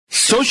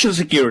Social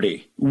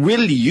Security,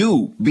 will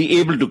you be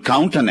able to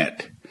count on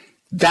it?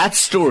 That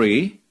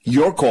story,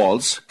 your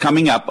calls,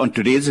 coming up on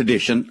today's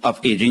edition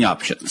of Aging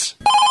Options.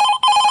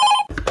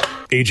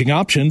 Aging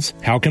Options,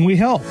 how can we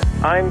help?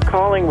 I'm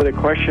calling with a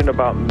question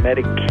about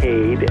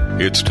Medicaid.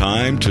 It's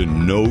time to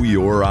know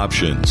your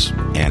options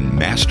and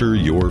master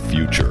your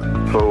future.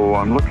 So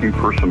I'm looking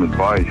for some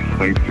advice,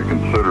 things to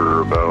consider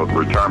about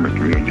retirement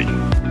community.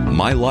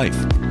 My life,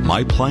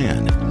 my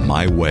plan,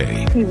 my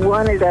way. He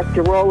wanted us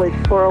to roll his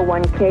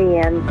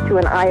 401k into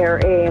an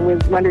IRA, and we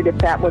wondered if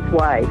that was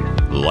wise.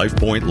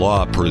 LifePoint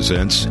Law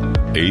presents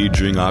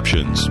Aging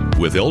Options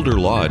with elder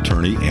law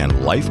attorney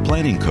and life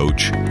planning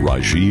coach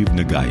Rajiv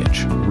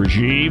Nagaich.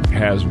 Rajiv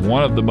has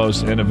one of the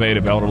most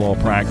innovative elder law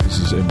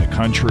practices in the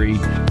country.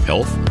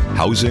 Health,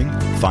 housing,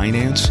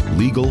 finance,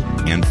 legal,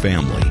 and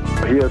family.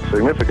 He has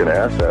significant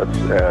assets,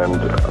 and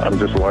I'm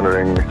just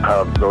wondering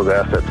how those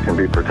assets can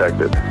be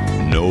protected.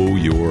 Know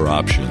your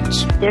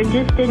options. There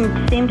just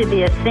didn't seem to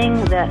be a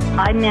thing that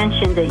I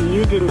mentioned that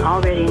you didn't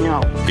already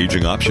know.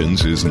 Aging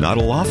Options is not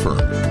a law firm,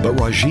 but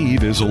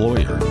Rajiv is a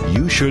lawyer.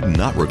 You should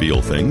not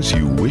reveal things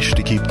you wish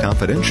to keep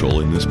confidential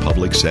in this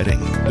public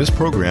setting. This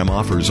program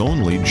offers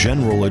only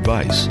general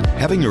advice.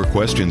 Having your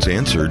questions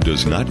answered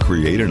does not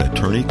create an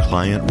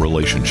attorney-client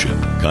relationship.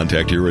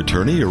 Contact your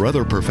attorney or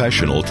other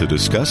professional to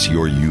discuss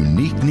your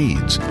unique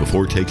needs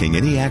before taking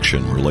any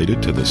action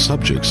related to the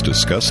subjects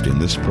discussed in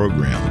this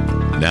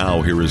program.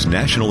 Now, here is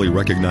nationally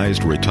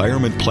recognized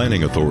retirement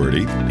planning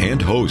authority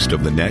and host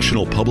of the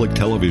national public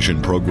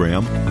television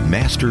program,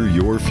 Master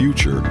Your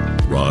Future,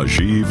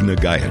 Rajiv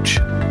Nagaich.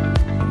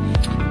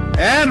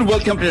 And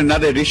welcome to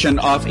another edition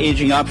of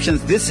Aging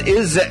Options. This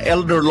is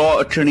elder law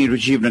attorney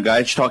Rajiv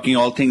Nagaich talking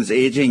all things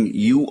aging.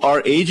 You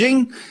are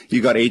aging.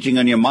 You got aging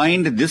on your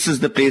mind. This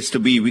is the place to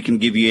be. We can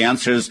give you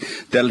answers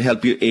that'll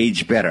help you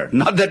age better.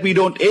 Not that we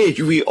don't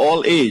age. We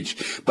all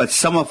age. But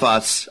some of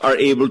us are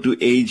able to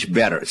age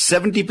better.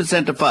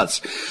 70% of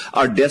us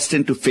are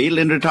destined to fail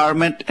in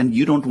retirement, and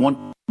you don't want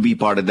to be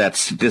part of that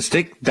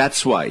statistic.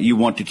 That's why you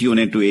want to tune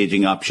into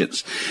Aging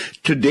Options.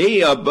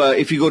 Today,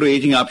 if you go to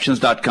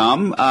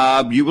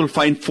agingoptions.com, you will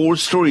find 4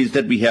 stories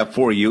that we have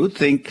for you.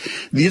 Think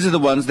these are the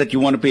ones that you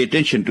want to pay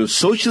attention to.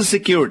 Social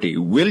Security,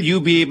 will you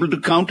be able to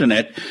count on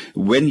it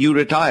when you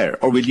retire?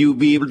 Or will you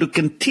be able to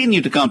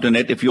continue to count on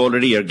it if you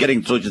already are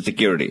getting Social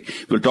Security?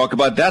 We'll talk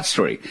about that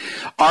story.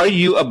 Are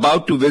you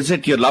about to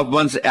visit your loved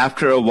ones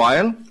after a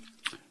while?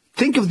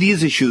 Think of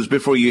these issues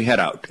before you head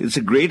out. It's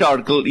a great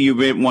article you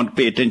may want to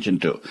pay attention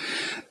to.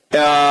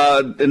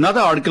 Another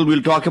article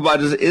we'll talk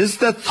about is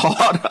the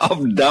thought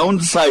of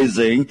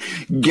downsizing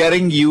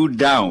getting you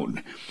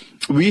down?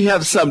 We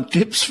have some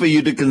tips for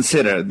you to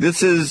consider.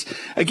 This is,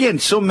 again,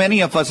 so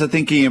many of us are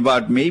thinking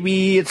about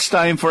maybe it's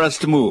time for us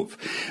to move.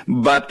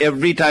 But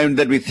every time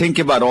that we think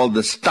about all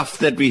the stuff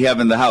that we have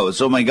in the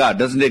house, oh my God,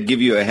 doesn't it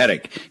give you a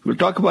headache? We'll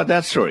talk about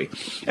that story.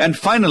 And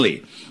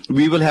finally,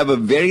 we will have a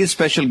very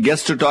special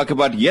guest to talk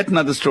about yet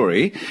another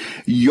story.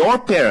 Your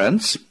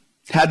parents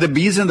had the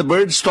bees and the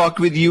birds talk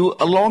with you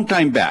a long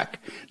time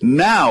back.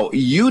 Now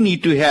you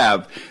need to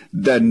have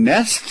the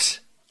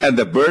nests and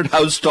the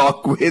birdhouse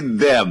talk with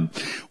them.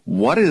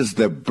 What is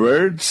the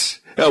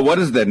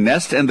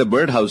nest and the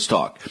birdhouse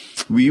talk?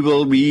 We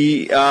will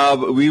be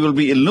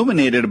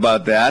illuminated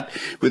about that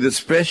with a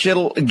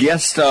special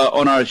guest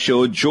on our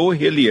show, Joe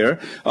Hillier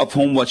of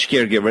Home Watch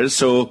Caregivers.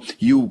 So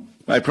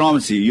I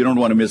promise you don't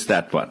want to miss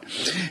that one.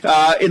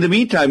 In the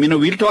meantime,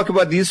 we'll talk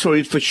about these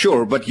stories for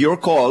sure, but your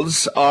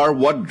calls are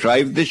what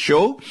drive this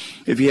show.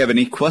 If you have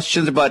any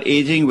questions about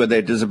aging, whether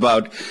it is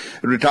about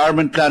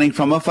retirement planning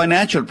from a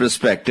financial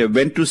perspective,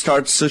 when to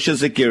start Social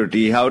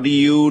Security, how do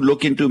you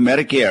look into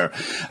Medicare,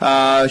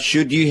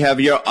 should you have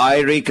your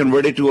IRA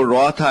converted to a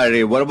Roth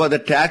IRA, what about the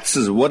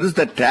taxes, what is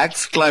the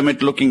tax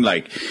climate looking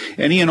like,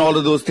 any and all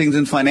of those things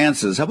in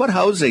finances. How about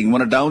housing,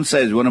 want to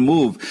downsize, want to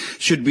move,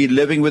 should be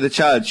living with a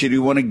child, should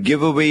you want to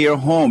give away your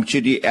home,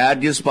 should you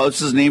add your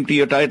spouse's name to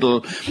your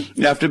title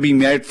after being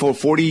married for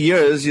 40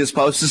 years, your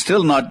spouse is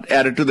still not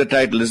added to the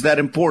title, is that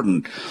important?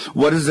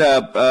 What is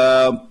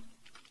a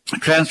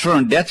transfer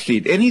on death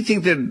sheet?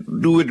 Anything to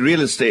do with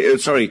real estate,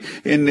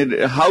 in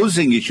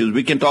housing issues,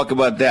 we can talk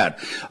about that.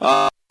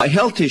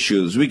 Health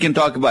issues, we can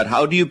talk about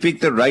how do you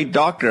pick the right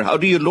doctor? How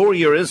do you lower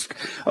your risk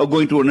of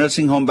going to a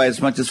nursing home by as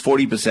much as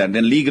 40%?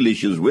 And legal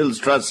issues, wills,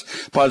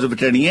 trusts, powers of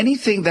attorney,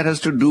 anything that has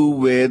to do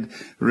with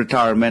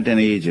retirement and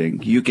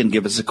aging. You can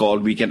give us a call.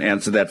 We can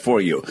answer that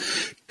for you.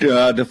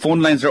 The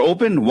phone lines are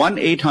open,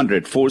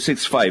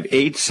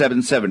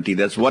 1-800-465-8770.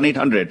 That's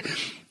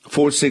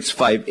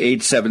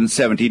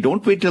 1-800-465-8770.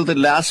 Don't wait till the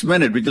last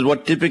minute, because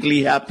what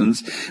typically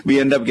happens,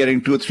 we end up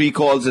getting 2 or 3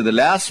 calls at the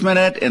last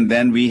minute, and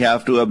then we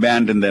have to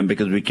abandon them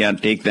because we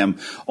can't take them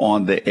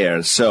on the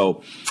air.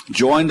 So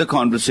Join the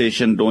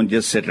conversation. Don't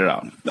just sit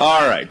around.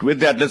 All right. With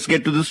that, let's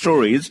get to the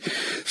stories.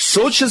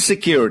 Social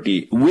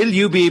Security. Will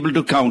you be able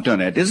to count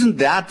on it? Isn't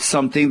that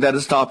something that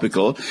is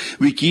topical?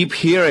 We keep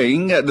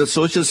hearing the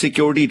Social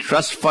Security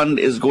Trust Fund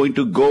is going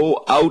to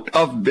go out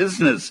of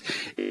business.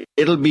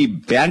 It'll be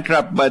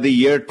bankrupt by the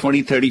year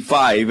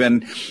 2035.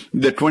 And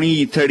the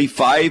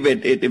 2035,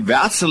 it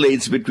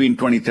vacillates between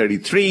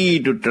 2033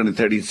 to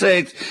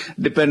 2036,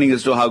 depending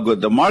as to how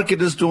good the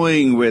market is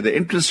doing, where the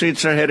interest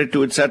rates are headed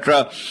to,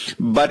 etc.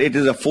 But it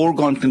is a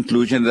foregone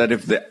conclusion that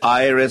if the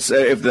IRS,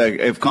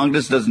 if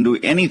Congress doesn't do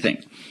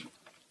anything,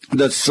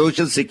 the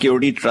Social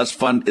Security Trust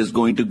Fund is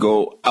going to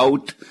go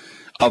out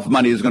of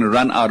money, is going to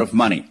run out of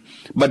money.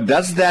 But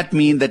does that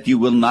mean that you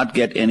will not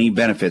get any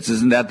benefits?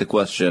 Isn't that the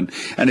question?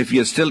 And if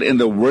you're still in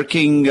the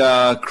working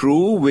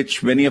crew,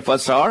 which many of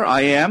us are,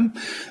 I am,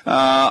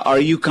 are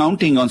you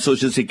counting on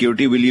Social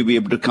Security? Will you be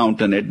able to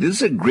count on it? This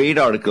is a great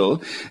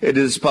article. It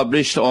is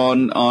published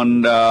on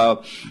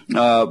a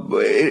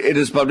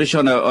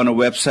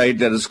website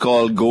that is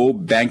called Go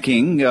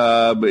Banking.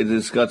 It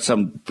has got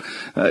some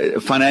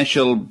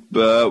financial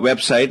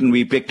website, and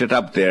we picked it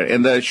up there.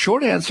 And the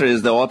short answer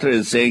is the author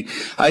is saying,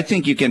 I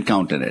think you can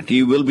count on it.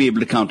 You will be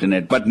able to count on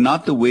it, but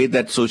not the way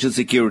that Social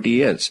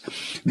Security is.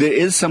 There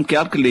is some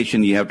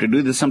calculation you have to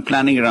do. There's some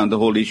planning around the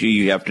whole issue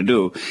you have to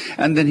do.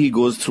 And then he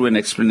goes through an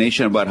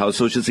explanation about how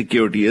Social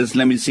Security is.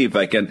 Let me see if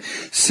I can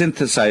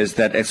synthesize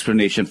that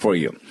explanation for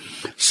you.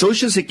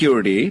 Social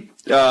Security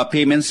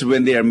payments,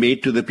 when they are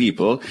made to the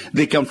people,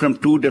 they come from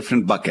two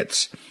different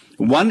buckets.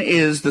 One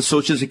is the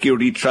Social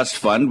Security Trust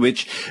Fund,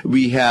 which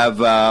we have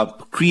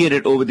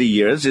created over the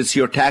years. It's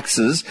your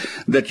taxes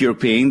that you're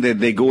paying, that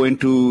they go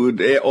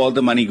into, all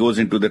the money goes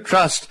into the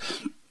trust.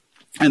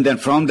 And then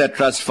from that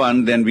trust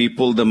fund, then we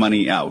pull the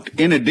money out.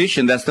 In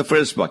addition, that's the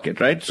first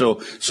bucket, right? So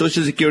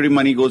Social Security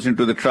money goes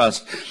into the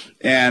trust.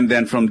 And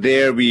then from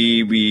there,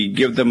 we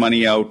give the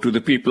money out to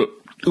the people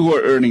who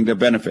are earning the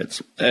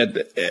benefits. At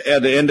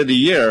the end of the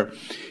year,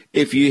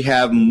 if you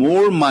have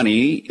more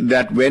money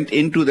that went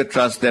into the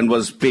trust than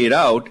was paid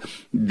out,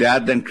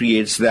 that then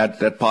creates that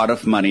pot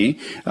of money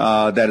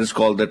that is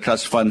called the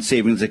trust fund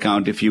savings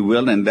account, if you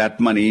will, and that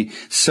money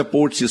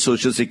supports your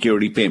Social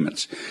Security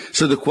payments.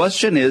 So the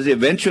question is,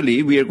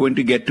 eventually we are going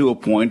to get to a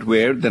point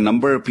where the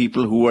number of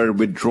people who are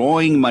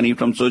withdrawing money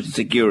from Social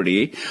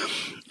Security,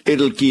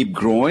 it'll keep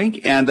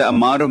growing, and the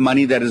amount of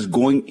money that is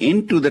going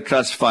into the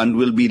trust fund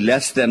will be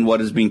less than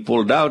what is being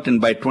pulled out. And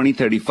by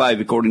 2035,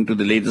 according to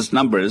the latest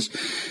numbers,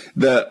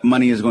 the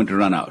money is going to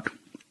run out.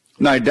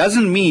 Now, it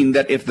doesn't mean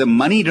that if the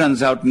money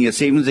runs out in your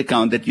savings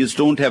account that you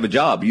don't have a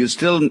job. You're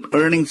still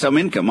earning some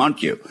income,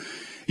 aren't you?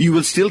 You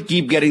will still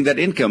keep getting that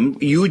income.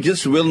 You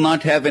just will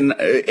not have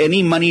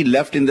any money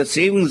left in the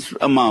savings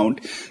amount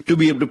to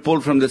be able to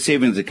pull from the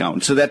savings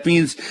account. So that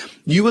means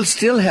you will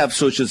still have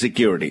Social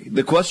Security.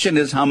 The question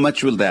is, how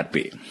much will that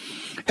be?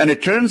 And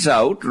it turns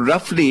out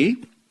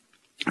roughly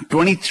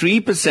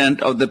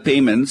 23% of the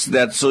payments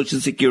that Social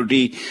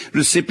Security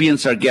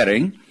recipients are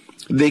getting,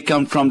 they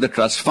come from the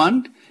trust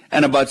fund.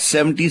 And about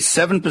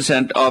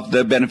 77% of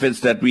the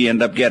benefits that we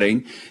end up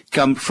getting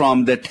come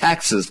from the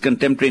taxes,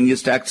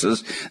 contemporaneous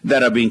taxes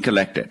that are being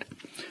collected.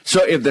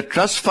 So if the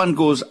trust fund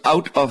goes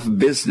out of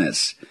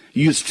business,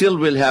 you still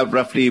will have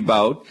roughly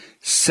about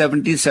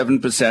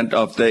 77%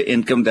 of the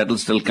income that will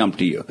still come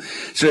to you.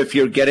 So if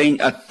you're getting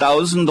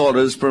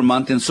 $1,000 per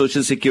month in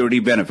Social Security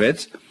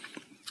benefits,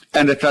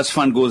 and the trust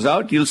fund goes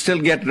out, you'll still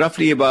get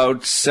roughly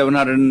about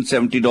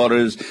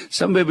 $770,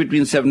 somewhere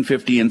between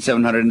 $750 and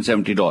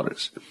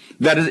 $770.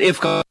 That is if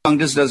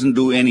Congress doesn't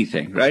do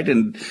anything, right?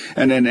 And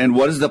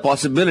what is the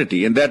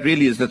possibility? And that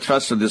really is the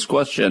thrust of this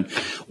question.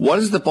 What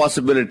is the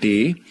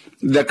possibility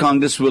that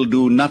Congress will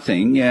do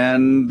nothing?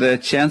 And the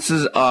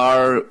chances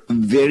are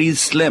very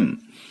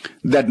slim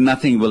that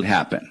nothing will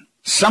happen.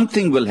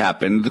 Something will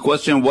happen. The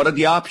question, what are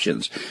the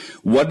options?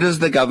 What does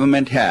the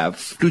government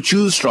have to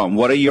choose from?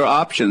 What are your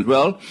options?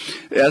 Well,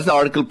 as the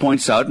article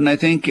points out, and I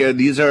think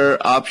these are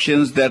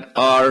options that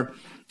are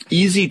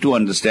easy to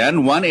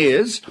understand. One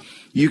is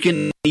you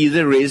can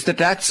either raise the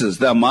taxes,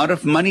 the amount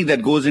of money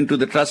that goes into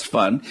the trust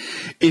fund.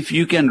 If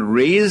you can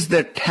raise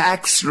the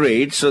tax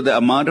rate so the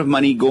amount of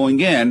money going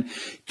in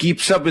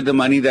keeps up with the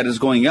money that is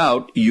going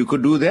out, you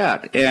could do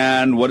that.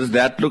 And what does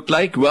that look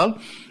like? Well,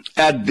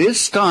 at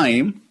this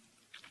time,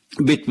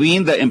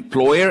 between the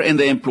employer and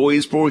the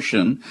employee's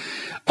portion,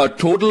 a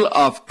total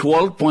of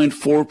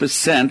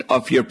 12.4%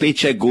 of your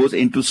paycheck goes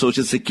into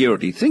Social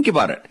Security. Think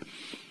about it.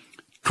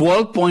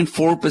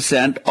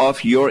 12.4%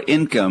 of your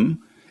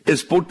income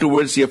is put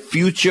towards your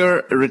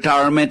future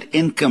retirement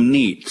income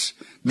needs.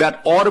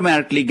 That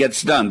automatically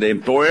gets done. The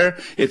employer,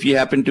 if you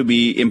happen to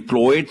be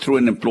employed through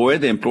an employer,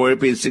 the employer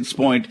pays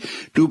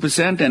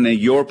 6.2% and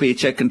your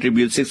paycheck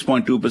contributes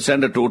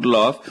 6.2%, a total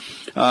of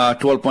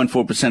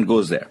 12.4%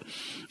 goes there.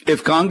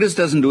 If Congress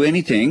doesn't do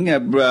anything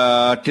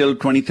till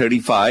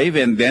 2035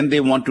 and then they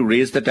want to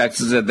raise the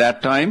taxes at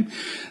that time,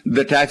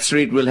 the tax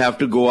rate will have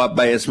to go up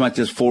by as much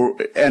as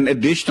an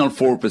additional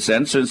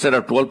 4%. So instead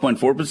of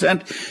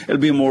 12.4%, it'll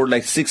be more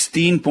like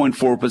 16.4%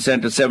 or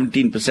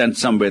 17%,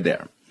 somewhere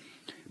there.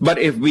 But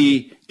if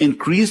we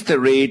increase the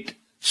rate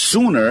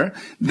sooner,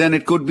 then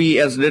it could be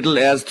as little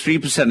as 3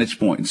 percentage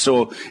points.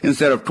 So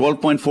instead of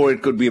 12.4,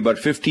 it could be about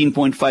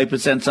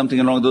 15.5%, something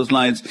along those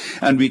lines,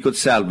 and we could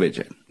salvage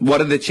it. What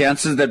are the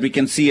chances that we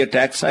can see a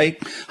tax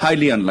hike?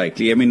 Highly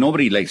unlikely. I mean,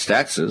 nobody likes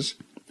taxes,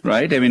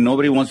 right? I mean,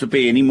 nobody wants to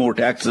pay any more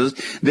taxes.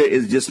 There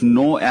is just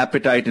no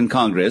appetite in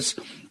Congress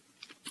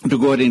to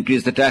go ahead and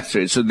increase the tax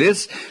rate. So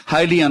this,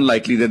 highly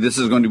unlikely that this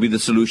is going to be the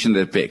solution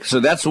they pick.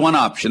 So that's one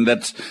option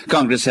that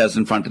Congress has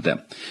in front of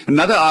them.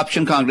 Another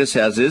option Congress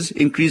has is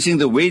increasing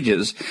the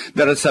wages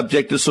that are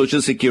subject to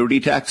Social Security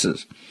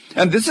taxes.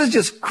 And this is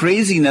just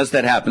craziness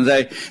that happens.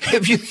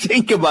 If you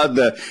think about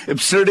the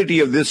absurdity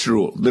of this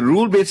rule, the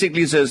rule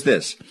basically says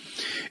this.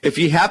 If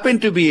you happen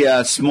to be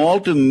a small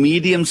to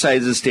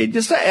medium-sized estate,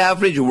 just an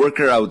average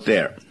worker out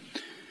there,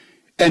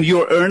 and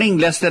you're earning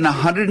less than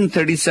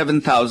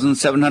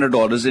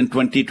 $137,700 in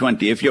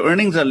 2020, if your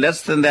earnings are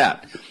less than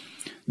that,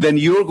 then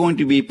you're going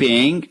to be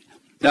paying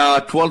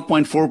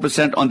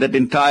 12.4% on that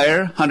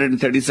entire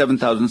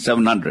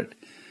 $137,700.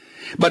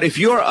 But if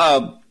you're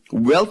a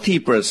wealthy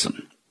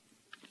person,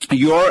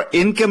 your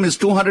income is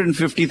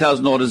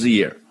 $250,000 a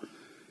year,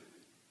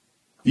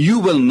 you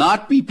will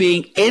not be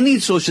paying any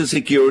Social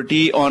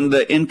Security on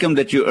the income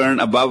that you earn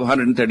above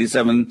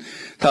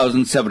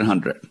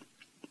 $137,700.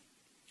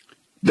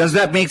 Does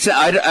that make sense?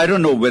 I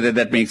don't know whether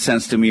that makes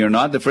sense to me or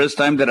not. The first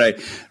time that I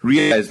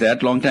realized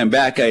that, long time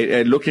back,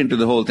 I looked into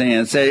the whole thing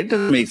and said, it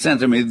doesn't make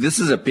sense. I mean, if this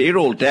is a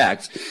payroll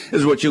tax,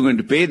 is what you're going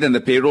to pay, then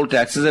the payroll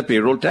tax is a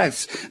payroll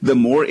tax. The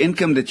more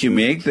income that you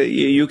make,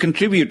 you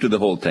contribute to the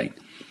whole thing.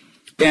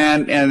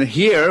 And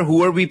here,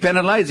 who are we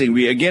penalizing?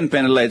 We again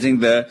penalizing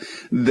the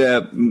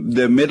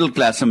middle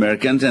class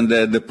Americans and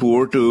the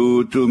poor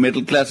to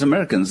middle class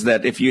Americans.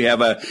 That if you have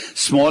a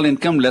small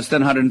income less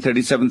than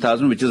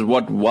 $137,000, which is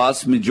what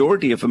vast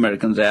majority of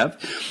Americans have,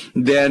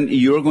 then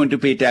you're going to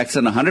pay tax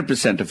on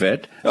 100% of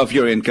it, of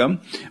your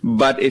income.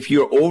 But if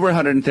you're over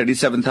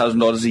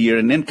 $137,000 a year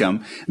in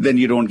income, then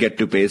you don't get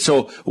to pay.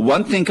 So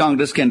one thing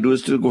Congress can do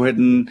is to go ahead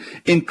and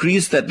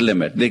increase that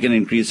limit. They can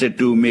increase it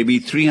to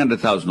maybe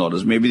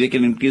 $300,000. Maybe they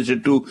can increase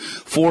it to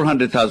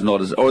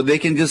 $400,000, or they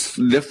can just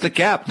lift the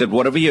cap that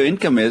whatever your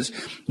income is,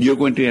 you're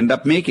going to end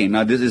up making.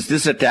 Now, is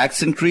this a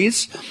tax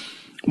increase?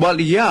 Well,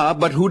 yeah,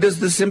 but who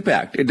does this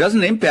impact? It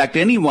doesn't impact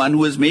anyone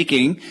who is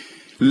making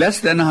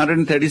less than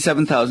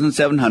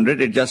 $137,700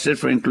 adjusted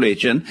for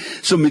inflation.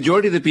 So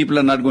majority of the people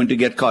are not going to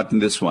get caught in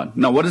this one.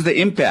 Now, what is the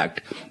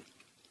impact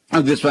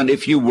of this one?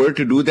 If you were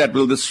to do that,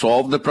 will this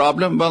solve the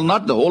problem? Well,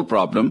 not the whole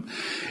problem.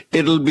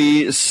 It'll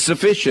be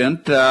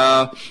sufficient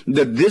that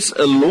this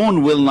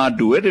alone will not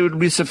do it. It would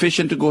be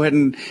sufficient to go ahead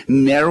and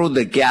narrow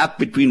the gap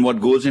between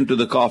what goes into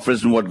the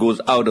coffers and what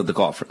goes out of the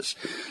coffers.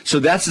 So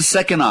that's the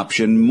second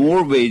option.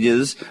 More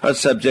wages are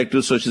subject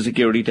to Social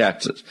Security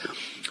taxes.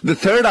 The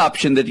third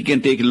option that you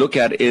can take a look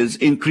at is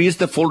increase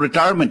the full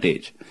retirement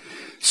age.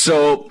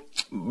 So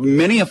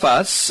many of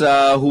us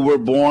who were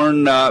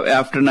born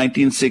after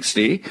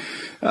 1960,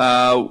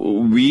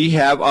 we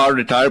have our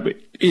retirement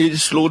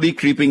age slowly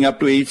creeping up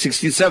to age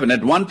 67.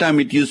 At one time,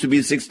 it used to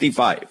be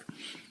 65.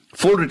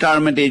 Full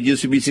retirement age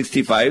used to be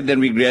 65. Then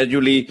we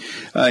gradually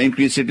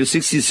increased it to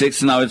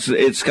 66. Now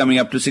it's coming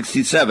up to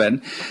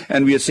 67.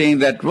 And we are saying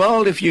that,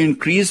 well, if you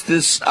increase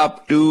this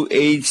up to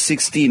age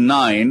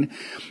 69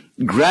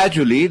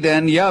 gradually,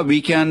 then yeah,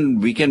 we can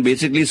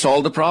basically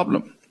solve the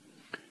problem.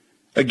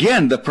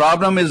 Again, the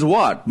problem is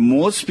what?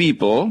 Most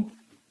people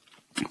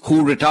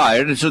who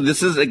retired, so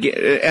this is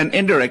an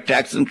indirect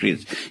tax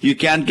increase. You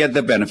can't get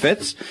the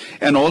benefits.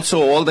 And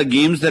also all the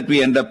games that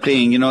we end up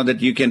playing,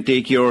 that you can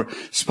take your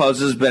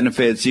spouse's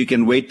benefits, you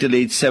can wait till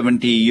age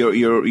 70,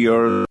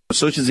 your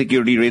Social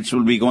Security rates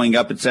will be going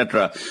up,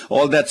 etc.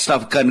 All that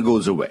stuff kind of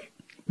goes away.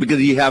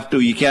 Because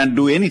you can't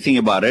do anything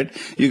about it.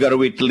 You got to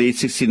wait till age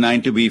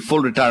 69 to be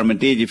full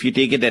retirement age. If you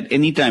take it at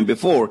any time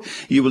before,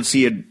 you will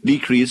see a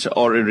decrease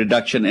or a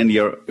reduction in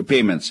your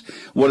payments.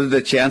 What are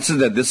the chances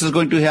that this is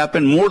going to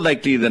happen? More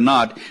likely than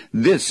not,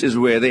 this is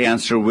where the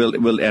answer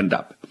will end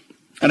up.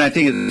 And I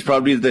think it's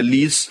probably the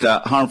least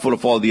harmful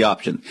of all the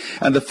options.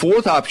 And the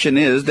fourth option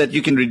is that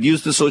you can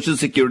reduce the Social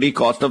Security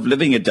cost of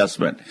living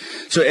adjustment.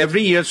 So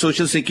every year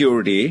Social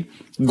Security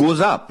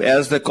goes up.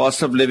 As the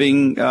cost of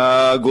living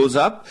goes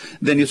up,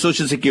 then your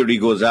Social Security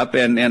goes up.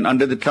 And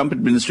under the Trump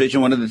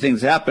administration, one of the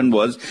things happened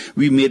was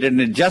we made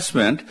an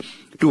adjustment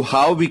to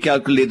how we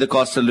calculate the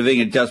cost of living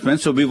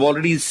adjustment. So we've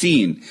already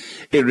seen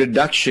a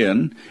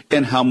reduction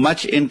in how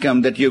much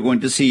income that you're going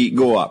to see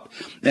go up.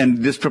 And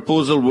this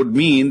proposal would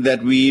mean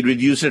that we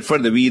reduce it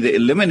further. We either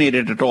eliminate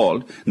it at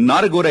all.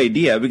 Not a good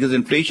idea, because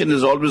inflation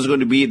is always going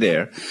to be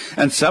there.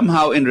 And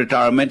somehow in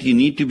retirement, you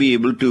need to be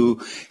able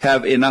to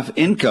have enough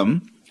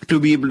income to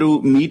be able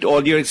to meet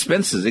all your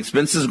expenses.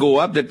 Expenses go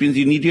up, that means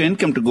you need your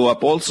income to go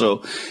up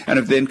also. And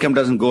if the income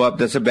doesn't go up,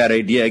 that's a bad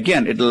idea.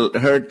 Again, it'll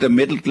hurt the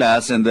middle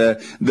class and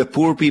the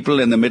poor people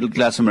and the middle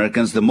class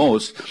Americans the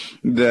most.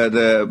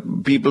 The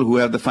people who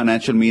have the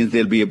financial means,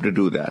 they'll be able to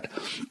do that.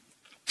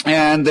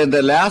 And then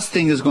the last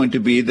thing is going to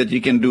be that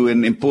you can do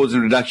an impose a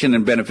reduction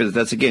in benefits.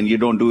 That's again, you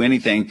don't do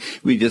anything.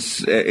 We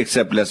just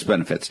accept less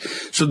benefits.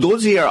 So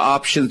those are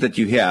options that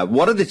you have.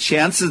 What are the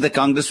chances that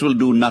Congress will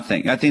do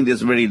nothing? I think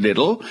there's very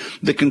little.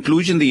 The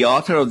conclusion the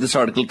author of this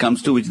article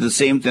comes to, which is the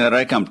same thing that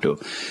I come to.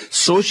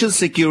 Social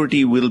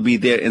Security will be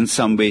there in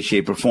some way,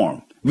 shape, or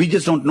form. We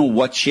just don't know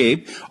what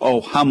shape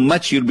or how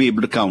much you'll be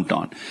able to count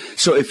on.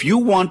 So if you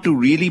want to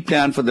really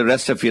plan for the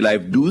rest of your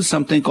life, do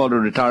something called a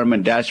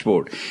retirement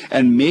dashboard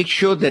and make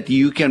sure that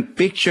you can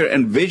picture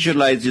and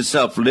visualize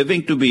yourself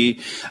living to be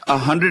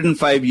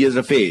 105 years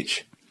of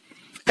age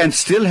and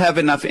still have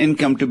enough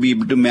income to be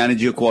able to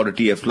manage your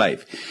quality of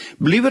life.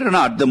 Believe it or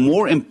not, the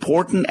more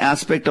important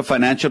aspect of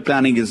financial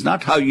planning is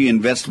not how you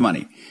invest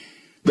money.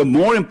 The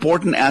more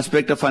important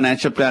aspect of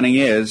financial planning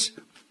is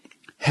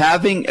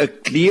having a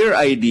clear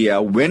idea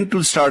when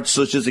to start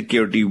Social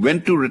Security,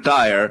 when to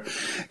retire,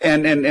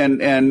 and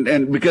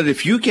because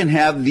if you can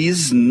have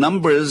these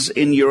numbers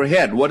in your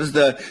head, what is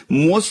the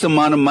most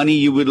amount of money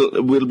you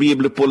will be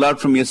able to pull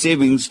out from your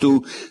savings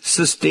to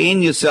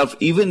sustain yourself,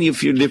 even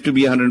if you live to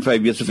be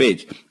 105 years of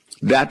age,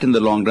 that in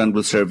the long run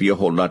will serve you a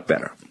whole lot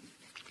better.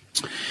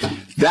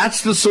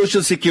 That's the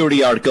Social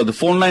Security article. The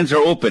phone lines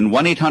are open,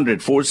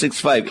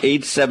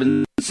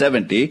 1-800-465-8770,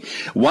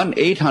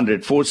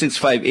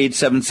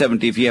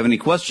 1-800-465-8770. If you have any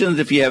questions,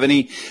 if you have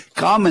any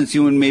comments,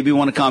 you maybe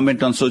want to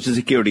comment on Social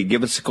Security,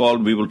 give us a call.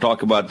 We will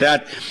talk about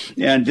that.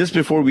 And just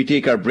before we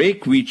take our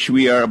break, which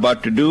we are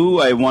about to do,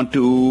 I want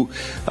to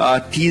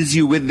tease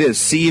you with this.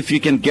 See if you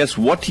can guess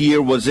what year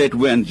was it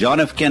when John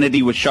F.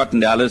 Kennedy was shot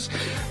in Dallas,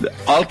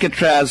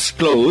 Alcatraz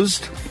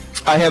closed,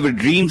 I Have a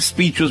Dream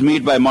speech was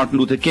made by Martin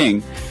Luther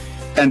King,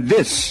 and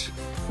this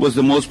was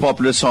the most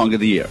popular song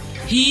of the year.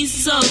 He's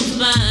so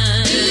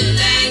fine.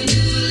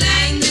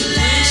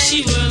 Wish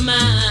you were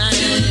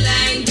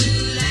mine.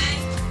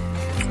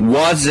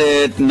 Was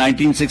it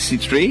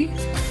 1963?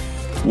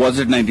 Was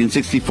it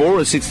 1964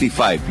 or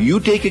 65? You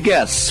take a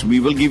guess.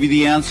 We will give you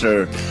the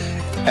answer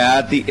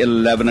at the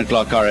 11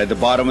 o'clock hour. At the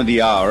bottom of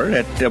the hour,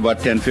 at about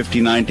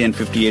 10:59,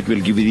 10:58,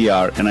 we'll give you the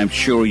hour, and I'm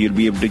sure you'll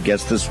be able to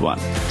guess this one.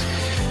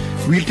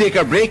 We'll take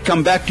our break,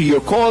 come back to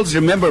your calls.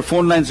 Remember,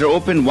 phone lines are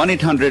open,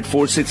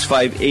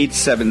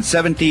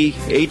 1-800-465-8770,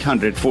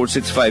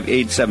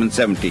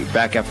 800-465-8770.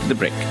 Back after the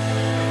break.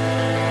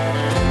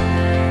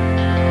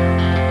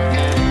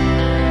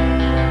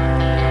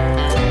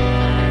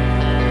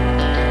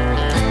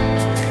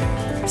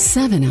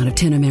 Seven out of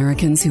 10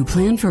 Americans who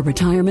plan for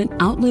retirement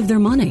outlive their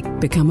money,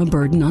 become a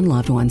burden on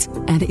loved ones,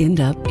 and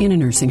end up in a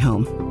nursing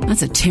home.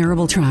 That's a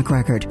terrible track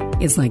record.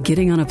 It's like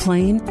getting on a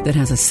plane that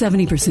has a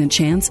 70%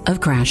 chance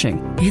of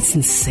crashing. It's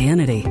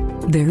insanity.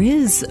 There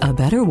is a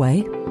better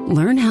way.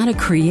 Learn how to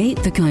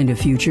create the kind of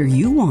future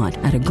you want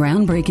at a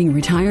groundbreaking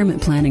retirement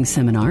planning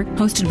seminar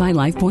hosted by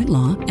LifePoint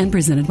Law and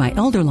presented by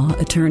elder law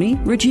attorney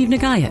Rajiv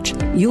Nagayach.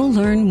 You'll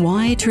learn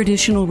why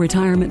traditional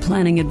retirement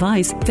planning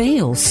advice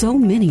fails so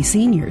many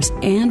seniors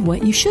and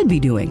what you should be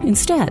doing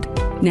instead.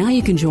 Now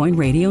you can join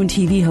radio and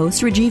TV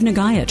host Rajiv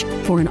Nagayach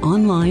for an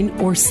online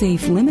or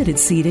safe limited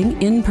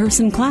seating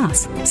in-person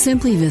class.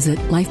 Simply visit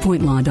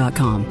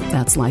lifepointlaw.com.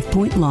 That's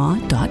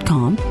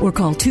lifepointlaw.com or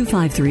call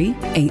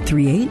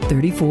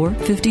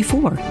 253-838-3454.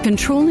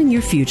 Controlling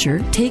your future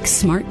takes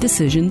smart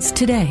decisions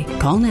today.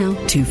 Call now,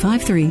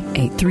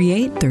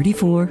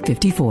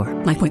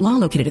 253-838-3454. LifePoint Law,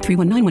 located at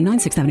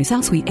 31919 6th Avenue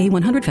South, Suite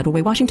A100, Federal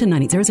Way, Washington,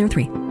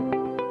 98003.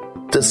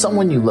 Does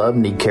someone you love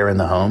need care in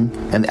the home?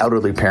 An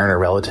elderly parent or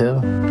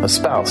relative? A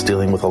spouse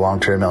dealing with a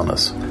long-term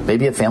illness?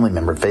 Maybe a family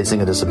member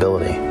facing a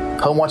disability?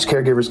 HomeWatch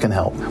Caregivers can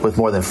help. With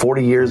more than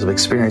 40 years of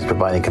experience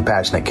providing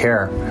compassionate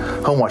care,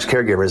 HomeWatch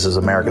Caregivers is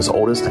America's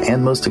oldest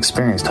and most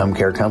experienced home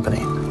care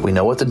company. We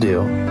know what to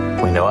do,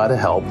 we know how to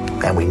help,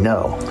 and we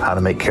know how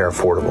to make care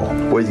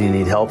affordable. Whether you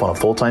need help on a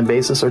full-time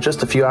basis or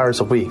just a few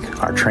hours a week,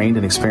 our trained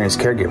and experienced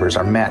caregivers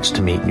are matched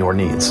to meet your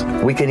needs.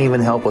 We can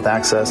even help with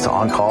access to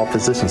on-call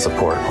physician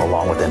support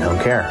along with in-home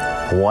care.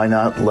 Why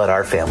not let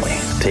our family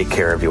take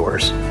care of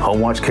yours?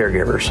 HomeWatch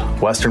Caregivers,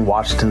 Western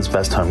Washington's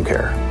best home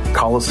care.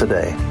 Call us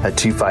today at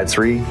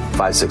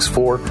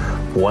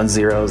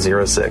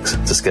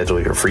 253-564-1006 to schedule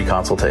your free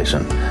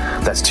consultation.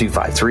 That's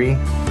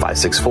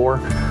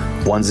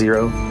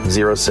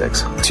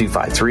 253-564-1006,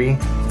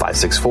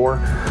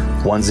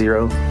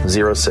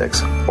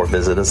 253-564-1006, or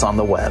visit us on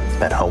the web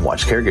at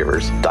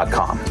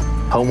homewatchcaregivers.com.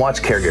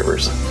 HomeWatch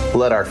Caregivers,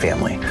 let our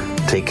family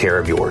take care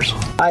of yours.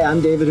 Hi,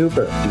 I'm David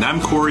Hooper. And I'm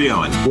Corey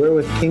Owen. We're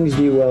with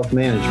Kingsview Wealth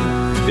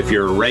Management. If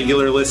you're a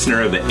regular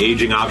listener of the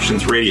Aging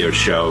Options radio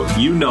show,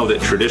 you know that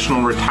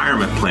traditional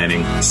retirement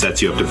planning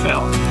sets you up to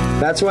fail.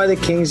 That's why the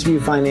Kingsview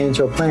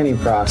financial planning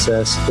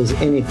process is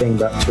anything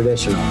but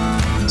traditional.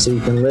 So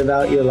you can live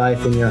out your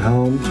life in your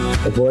home,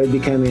 avoid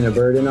becoming a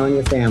burden on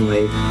your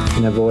family,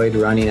 and avoid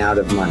running out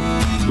of money.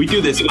 We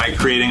do this by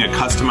creating a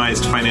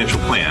customized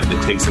financial plan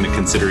that takes into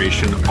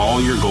consideration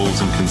all your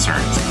goals and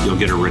concerns. You'll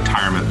get a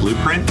retirement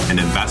blueprint, an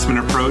investment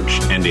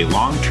approach, and a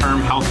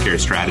long-term healthcare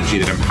strategy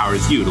that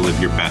empowers you to live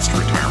your best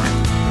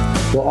retirement.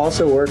 We'll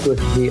also work with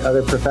the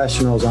other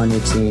professionals on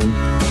your team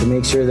to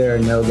make sure there are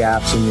no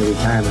gaps in your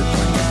retirement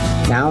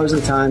plan. Now is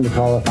the time to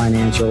call a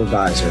financial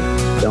advisor.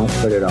 Don't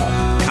put it off.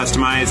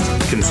 Customized,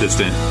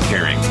 consistent,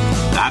 caring.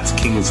 That's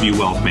Kingsview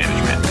Wealth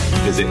Management.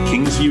 Visit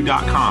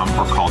kingsview.com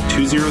or call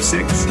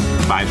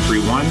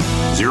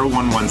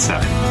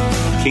 206-531-0117.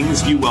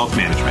 Kingsview Wealth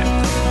Management,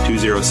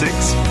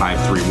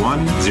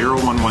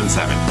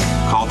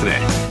 206-531-0117. Call today.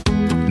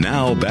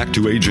 Now back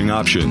to Aging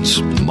Options.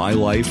 My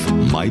life,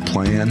 my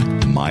plan,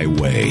 my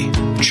way.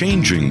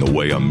 Changing the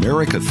way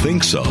America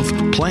thinks of,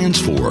 plans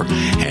for,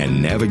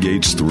 and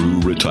navigates through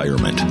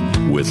retirement.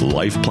 With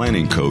life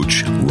planning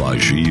coach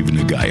Rajiv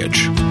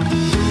Nagaich.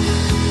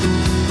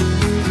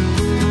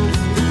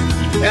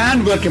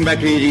 And welcome back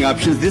to Aging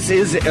Options. This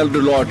is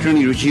elder law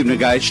attorney Rajiv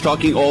Nagaich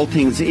talking all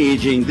things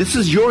aging. This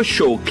is your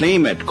show.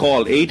 Claim it.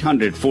 Call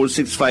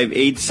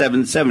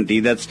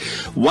 800-465-8770. That's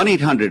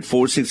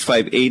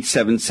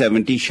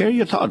 1-800-465-8770. Share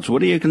your thoughts.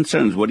 What are your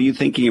concerns? What are you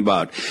thinking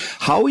about?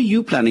 How are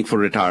you planning for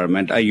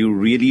retirement? Are you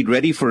really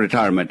ready for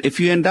retirement? If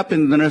you end up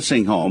in the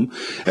nursing home,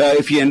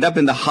 if you end up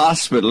in the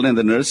hospital and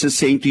the nurse is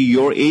saying to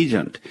your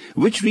agent,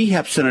 which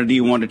rehab center do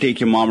you want to take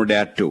your mom or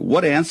dad to?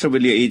 What answer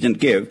will your agent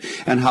give?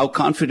 And how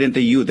confident are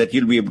you that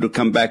you'll be able to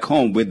come back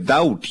home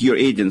without your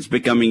agents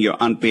becoming your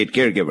unpaid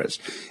caregivers?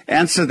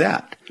 Answer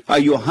that. Are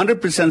you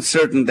 100%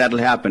 certain that'll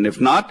happen? If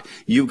not,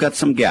 you've got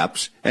some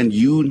gaps and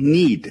you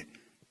need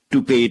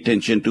to pay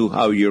attention to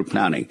how you're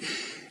planning.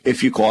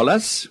 If you call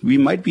us, we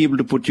might be able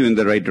to put you in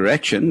the right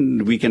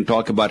direction. We can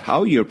talk about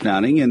how you're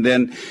planning and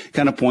then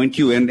kind of point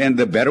you in. And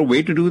the better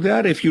way to do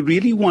that, if you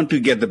really want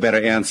to get the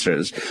better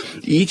answers,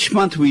 each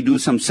month we do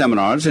some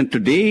seminars. And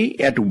today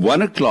at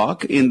 1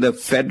 o'clock in the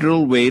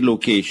Federal Way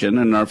location,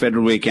 in our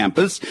Federal Way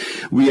campus,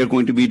 we are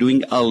going to be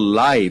doing a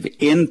live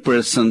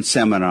in-person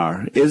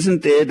seminar.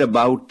 Isn't it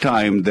about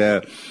time?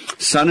 The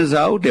sun is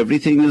out.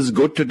 Everything is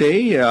good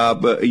today.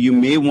 But you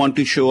may want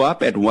to show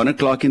up at 1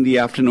 o'clock in the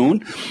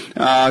afternoon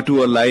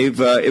to a live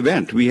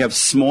event. We have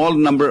small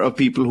number of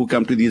people who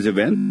come to these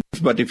events,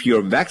 but if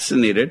you're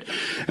vaccinated,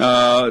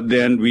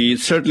 then we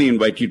certainly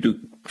invite you to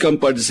come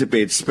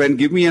participate.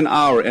 Give me an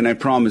hour, and I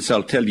promise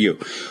I'll tell you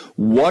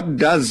what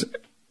does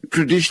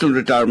traditional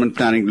retirement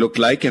planning look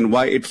like and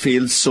why it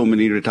fails so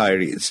many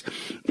retirees.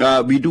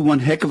 We do one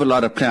heck of a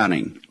lot of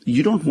planning.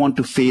 You don't want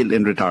to fail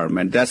in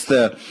retirement. That's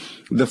the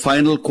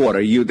final quarter.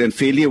 You then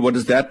failure, what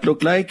does that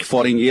look like?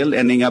 Falling ill,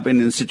 ending up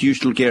in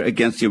institutional care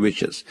against your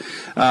wishes,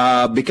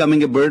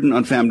 becoming a burden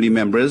on family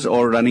members,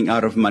 or running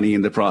out of money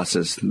in the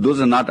process.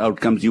 Those are not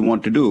outcomes you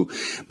want to do.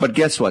 But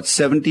guess what?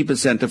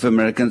 70% of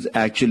Americans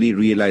actually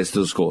realize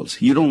those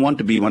goals. You don't want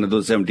to be one of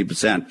those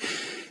 70%.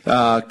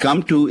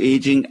 Come to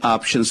Aging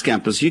Options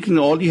Campus.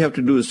 All you have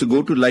to do is to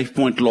go to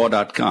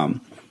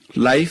lifepointlaw.com.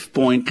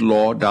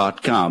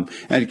 lifepointlaw.com,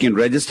 and you can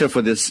register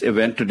for this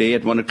event today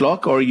at 1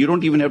 o'clock, or you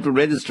don't even have to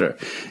register.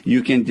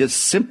 You can just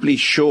simply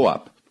show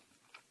up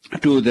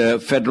to the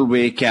Federal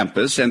Way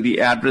campus, and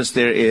the address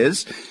there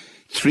is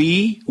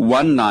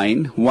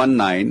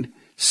 31919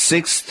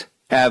 6th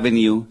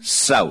Avenue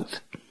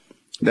South.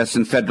 That's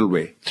in Federal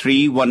Way,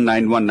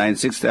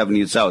 31919 6th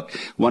Avenue South.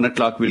 1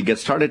 o'clock we'll get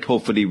started.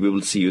 Hopefully we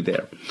will see you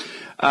there.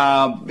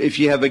 If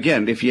you have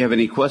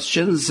any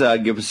questions,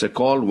 give us a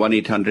call,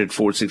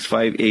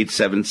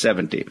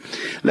 1-800-465-8770.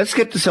 Let's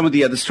get to some of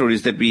the other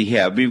stories that we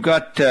have. We've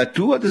got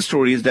two other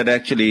stories that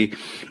actually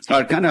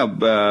are kind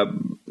of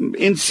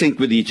in sync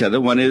with each other.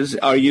 One is,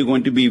 are you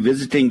going to be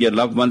visiting your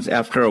loved ones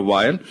after a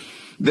while?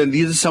 Then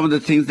these are some of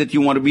the things that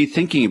you want to be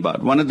thinking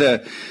about. One of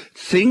the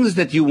things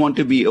that you want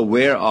to be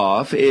aware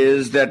of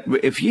is that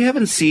if you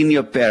haven't seen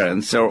your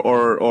parents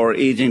or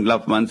aging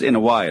loved ones in a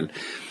while,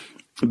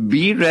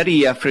 be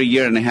ready after a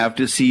year and a half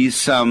to see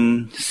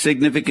some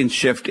significant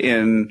shift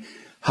in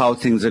how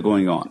things are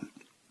going on.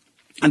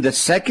 And the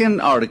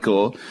second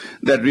article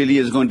that really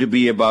is going to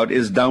be about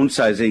is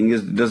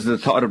downsizing. Does the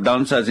thought of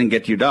downsizing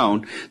get you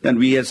down? Then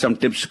we have some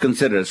tips to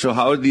consider. So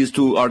how are these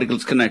two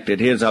articles connected?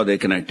 Here's how they're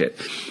connected.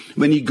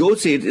 When you go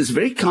see it, it's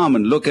very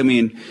common. Look,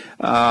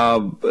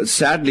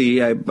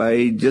 sadly,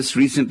 I just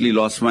recently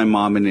lost my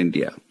mom in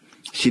India.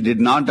 She did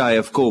not die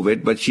of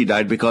COVID, but she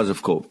died because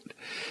of COVID.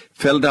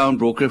 Fell down,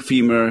 broke her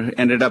femur,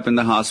 ended up in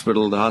the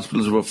hospital. The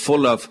hospitals were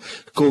full of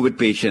COVID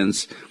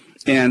patients.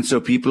 And so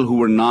people who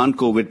were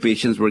non-COVID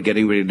patients were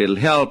getting very little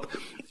help.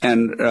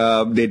 And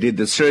they did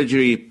the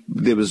surgery.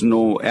 There was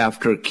no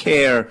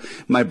aftercare.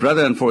 My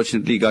brother,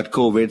 unfortunately, got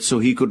COVID, so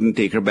he couldn't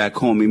take her back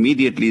home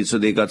immediately. So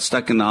they got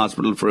stuck in the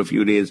hospital for a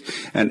few days.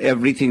 And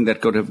everything that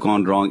could have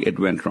gone wrong, it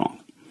went wrong.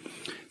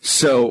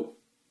 So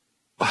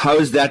how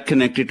is that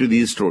connected to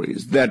these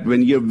stories? That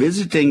when you're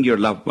visiting your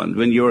loved ones,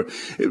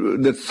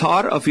 the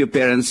thought of your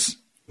parents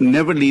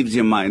never leaves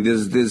your mind.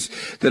 There's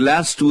the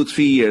last 2-3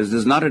 years,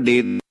 there's not a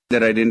day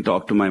that I didn't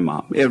talk to my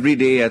mom. Every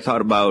day I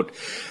thought about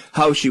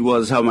how she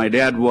was, how my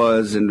dad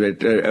was, and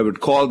I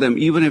would call them.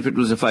 Even if it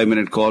was a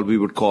 5-minute call, we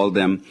would call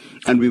them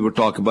and we would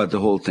talk about the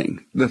whole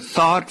thing. The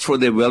thought for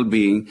their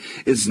well-being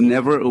is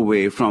never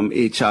away from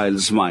a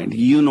child's mind.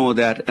 You know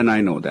that, and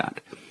I know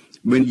that.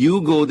 When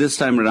you go this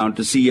time around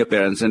to see your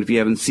parents, and if you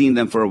haven't seen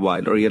them for a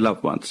while, or your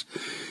loved ones,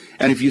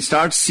 and if you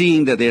start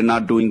seeing that they're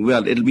not doing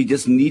well, it'll be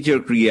just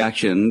knee-jerk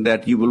reaction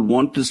that you will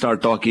want to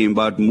start talking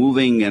about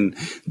moving and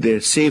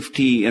their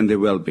safety and their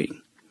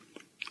well-being.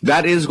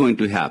 That is going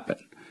to happen.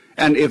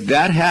 And if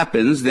that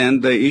happens,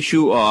 then the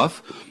issue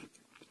of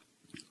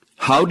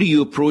how do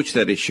you approach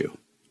that issue?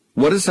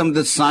 What are some of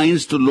the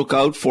signs to look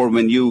out for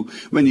when you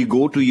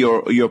go to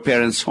your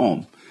parents'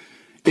 home?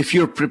 If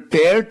you're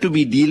prepared to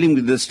be dealing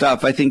with this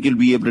stuff, I think you'll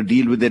be able to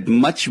deal with it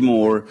much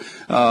more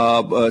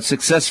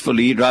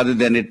successfully rather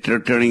than it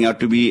turning out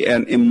to be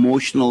an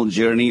emotional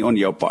journey on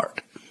your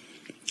part.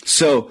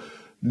 So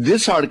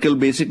this article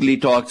basically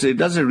it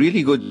does a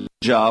really good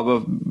job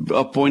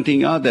of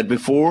pointing out that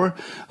before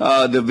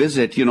the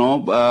visit,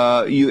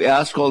 you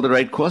ask all the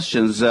right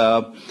questions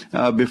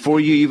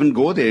before you even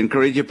go there.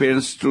 Encourage your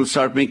parents to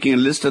start making a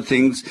list of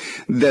things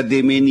that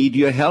they may need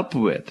your help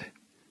with.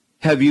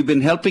 Have you been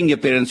helping your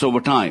parents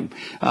over time?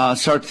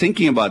 Start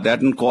thinking about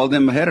that and call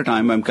them ahead of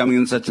time. I'm coming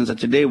in such and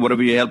such a day.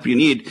 Whatever help you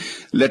need,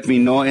 let me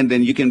know, and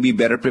then you can be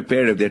better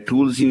prepared. If there are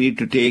tools you need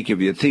to take, if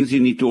there are things you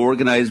need to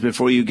organize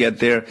before you get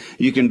there,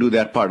 you can do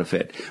that part of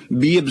it.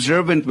 Be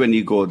observant when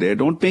you go there.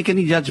 Don't make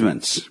any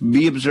judgments.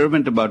 Be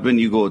observant about when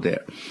you go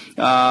there.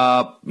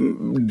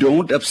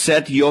 Don't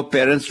upset your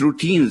parents'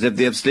 routines. If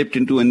they have slipped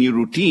into a new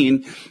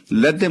routine,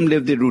 let them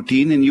live their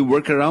routine, and you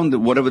work around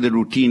whatever the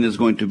routine is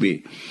going to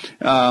be.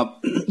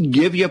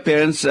 Give your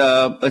parents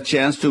a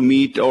chance to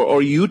meet,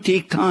 or you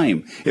take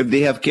time. If they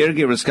have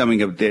caregivers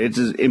coming up there, it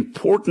is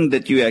important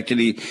that you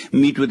actually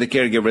meet with the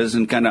caregivers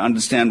and kind of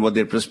understand what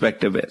their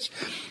perspective is.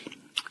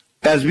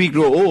 As we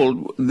grow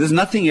old, there's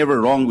nothing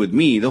ever wrong with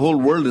me. The whole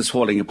world is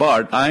falling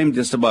apart. I'm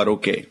just about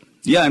okay.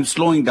 Yeah, I'm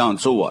slowing down,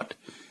 so what?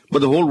 But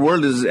the whole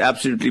world is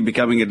absolutely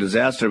becoming a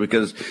disaster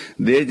because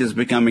they're just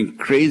becoming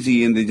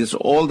crazy and they're just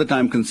all the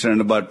time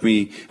concerned about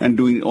me and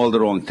doing all the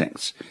wrong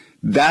things.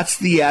 That's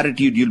the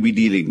attitude you'll be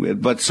dealing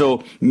with. But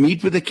so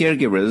meet with the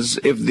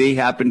caregivers if they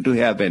happen to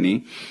have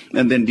any,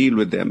 and then deal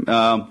with them.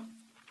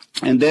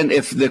 And then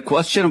if the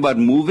question about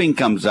moving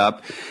comes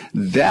up,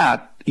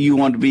 that you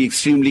want to be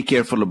extremely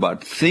careful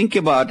about. Think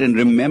about and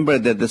remember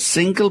that the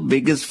single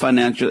biggest fear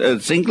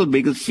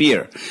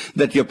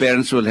that your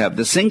parents will have,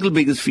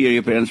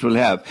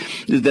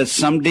 is that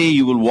someday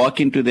you will walk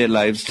into their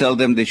lives, tell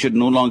them they should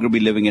no longer be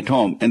living at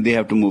home and they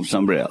have to move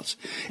somewhere else.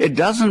 It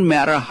doesn't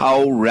matter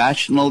how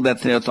rational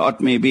that their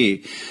thought may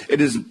be, it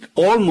is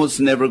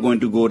almost never going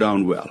to go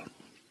down well.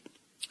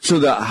 So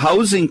the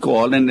housing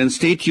call, and then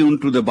stay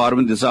tuned to the bottom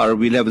of this hour.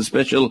 We'll have a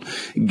special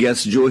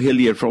guest, Joe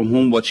Hilliard from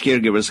Home Watch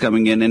Caregivers,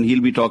 coming in, and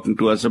he'll be talking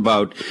to us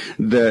about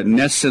the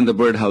nests and the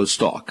birdhouse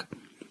talk.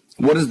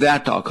 What is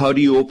that talk? How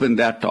do you open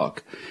that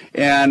talk?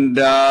 And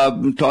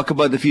talk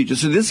about the future.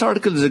 So this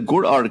article is a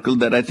good article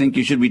that I think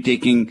you should be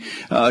taking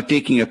a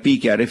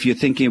peek at if you're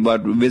thinking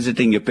about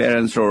visiting your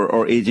parents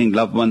or aging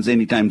loved ones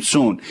anytime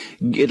soon.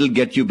 It'll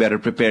get you better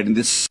prepared. And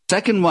the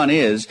second one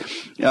is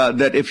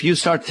that if you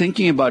start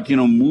thinking about,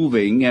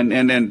 moving,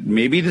 and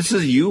maybe this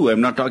is you. I'm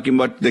not talking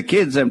about the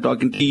kids. I'm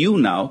talking to you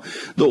now,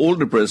 the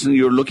older person.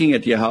 You're looking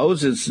at your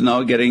house. It's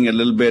now getting a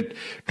little bit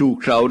too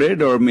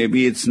crowded, or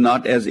maybe it's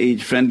not as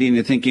age-friendly, and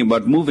you're thinking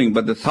about moving.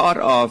 But the thought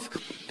of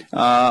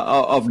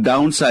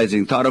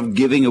downsizing, thought of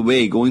giving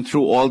away, going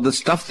through all the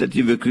stuff that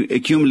you've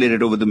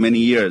accumulated over the many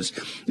years,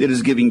 it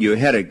is giving you a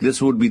headache.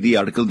 This would be the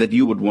article that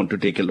you would want to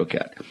take a look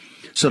at.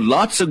 So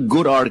lots of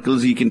good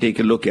articles you can take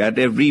a look at.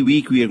 Every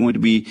week we are going to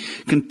be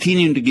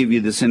continuing to give you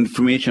this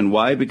information.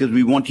 Why? Because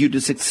we want you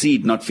to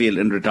succeed, not fail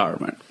in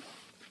retirement.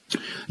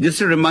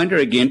 Just a reminder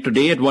again,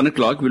 today at 1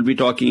 o'clock, we'll be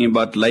talking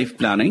about life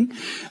planning.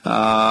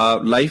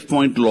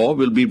 LifePoint Law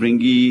will be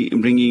bringing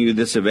you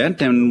this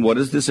event. And what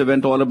is this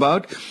event all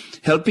about?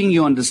 Helping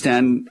you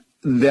understand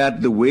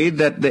that the way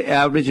that the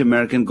average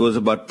American goes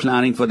about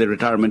planning for their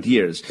retirement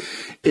years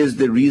is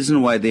the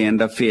reason why they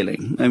end up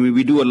failing. I mean,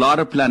 we do a lot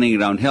of planning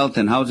around health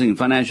and housing,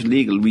 financial,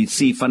 legal. We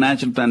see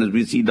financial planners,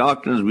 we see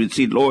doctors, we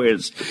see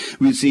lawyers,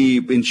 we see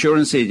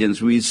insurance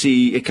agents, we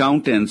see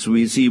accountants,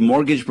 we see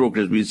mortgage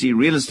brokers, we see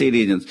real estate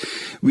agents.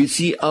 We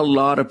see a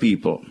lot of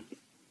people.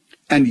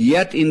 And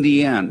yet, in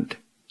the end,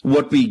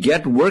 what we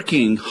get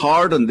working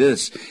hard on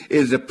this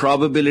is the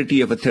probability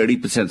of a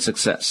 30%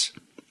 success.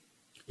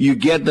 You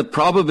get the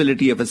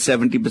probability of a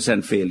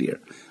 70%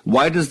 failure.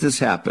 Why does this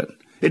happen?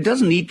 It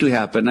doesn't need to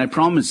happen, I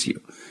promise you.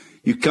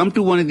 You come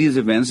to one of these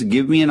events,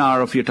 give me an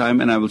hour of your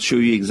time, and I will show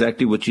you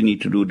exactly what you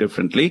need to do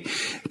differently.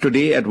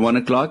 Today at 1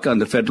 o'clock on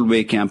the Federal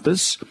Way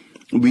campus,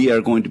 we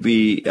are going to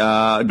be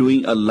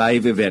doing a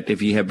live event.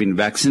 If you have been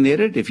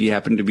vaccinated, if you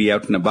happen to be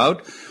out and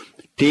about,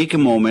 take a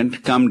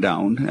moment, come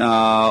down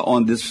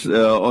on this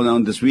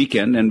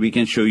weekend, and we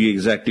can show you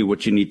exactly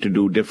what you need to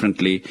do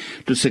differently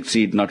to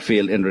succeed, not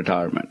fail in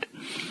retirement.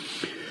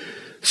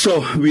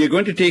 So we are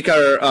going to take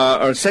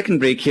our second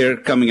break here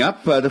coming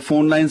up. The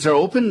phone lines are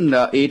open,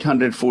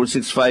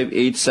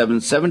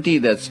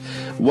 800-465-8770. That's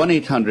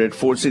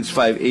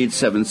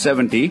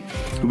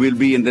 1-800-465-8770. We'll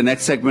be in the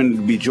next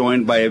segment, be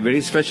joined by a very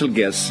special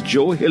guest,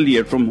 Joe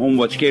Hilliard from Home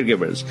Watch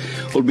Caregivers,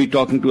 who'll be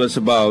talking to us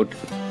about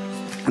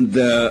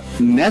the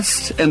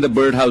nest and the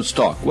birdhouse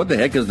talk. What the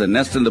heck is the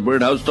nest and the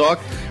birdhouse talk?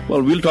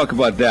 Well, we'll talk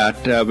about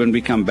that when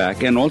we come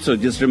back. And also,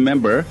 just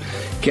remember,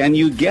 can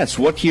you guess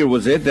what year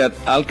was it that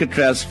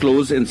Alcatraz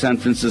closed in San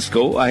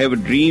Francisco? I Have a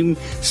Dream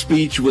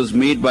speech was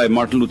made by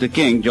Martin Luther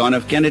King. John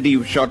F. Kennedy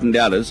was shot in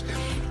Dallas.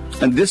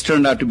 And this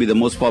turned out to be the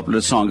most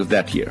popular song of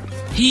that year.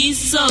 He's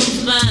so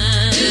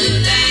fine.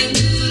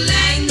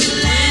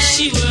 Wish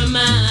you were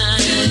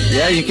mine.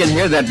 Yeah, you can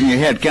hear that in your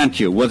head, can't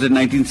you? Was it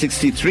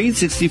 1963,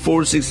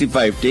 64,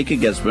 65? Take a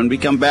guess. When we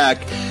come back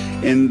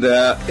in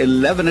the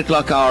 11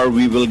 o'clock hour,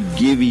 we will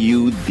give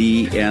you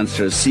the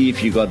answer. See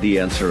if you got the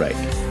answer right.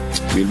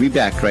 We'll be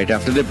back right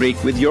after the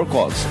break with your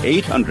calls.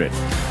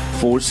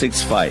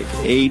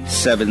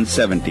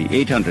 800-465-8770.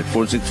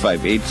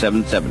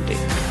 800-465-8770.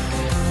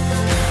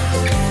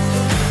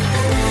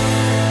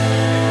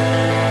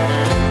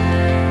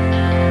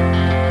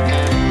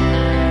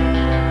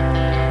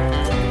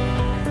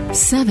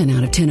 7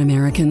 out of 10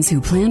 Americans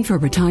who plan for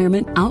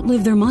retirement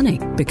outlive their money,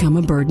 become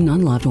a burden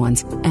on loved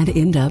ones, and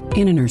end up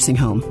in a nursing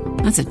home.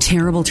 That's a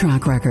terrible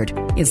track record.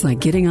 It's like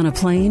getting on a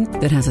plane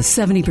that has a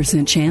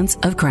 70% chance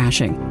of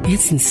crashing.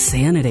 It's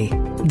insanity.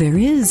 There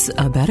is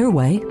a better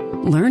way.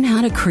 Learn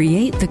how to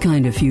create the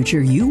kind of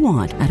future you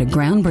want at a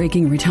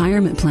groundbreaking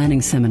retirement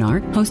planning seminar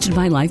hosted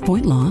by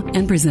LifePoint Law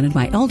and presented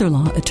by elder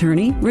law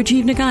attorney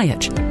Rajiv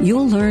Nagayach.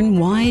 You'll learn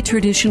why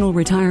traditional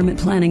retirement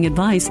planning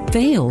advice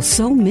fails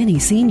so many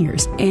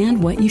seniors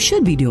and what you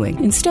should be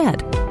doing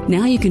instead.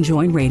 Now you can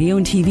join radio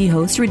and TV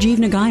host Rajiv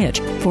Nagayach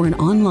for an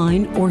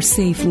online or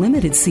safe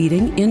limited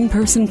seating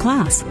in-person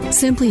class.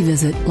 Simply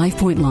visit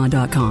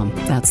lifepointlaw.com.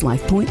 That's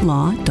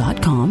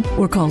lifepointlaw.com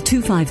or call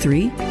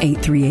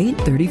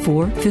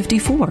 253-838-3454.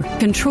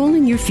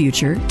 Controlling your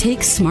future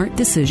takes smart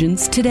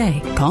decisions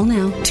today. Call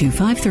now,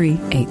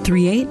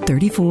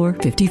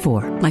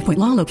 253-838-3454. LifePoint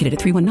Law, located at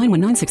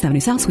 31919 6th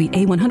Avenue South, Suite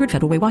A100,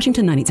 Federal Way,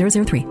 Washington,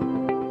 98003.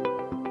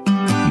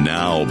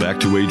 Now back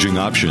to Aging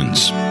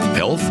Options.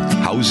 Health,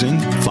 housing,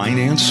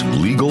 finance,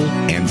 legal,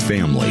 and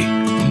family.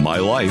 My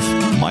life,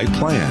 my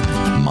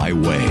plan, my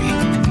way.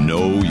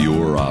 Know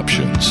your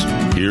options.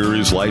 Here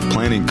is life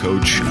planning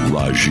coach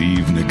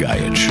Rajiv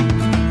Nagayach.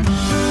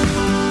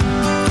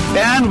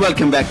 And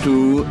welcome back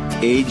to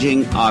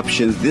Aging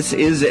Options. This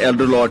is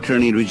elder law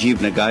attorney Rajiv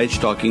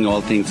Nagayach talking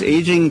all things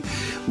aging.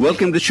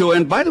 Welcome to the show.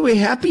 And by the way,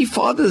 happy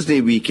Father's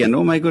Day weekend.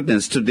 Oh my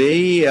goodness.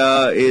 Today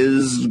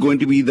is going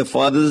to be the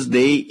Father's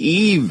Day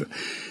Eve.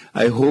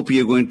 I hope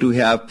you're going to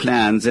have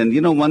plans. And,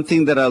 you know, one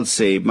thing that I'll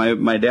say,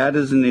 my dad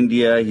is in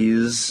India.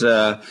 He's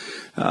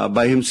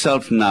by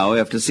himself now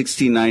after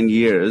 69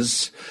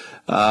 years.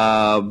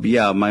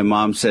 My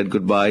mom said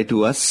goodbye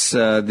to us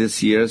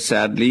this year,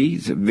 sadly,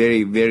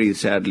 very, very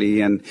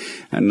sadly, and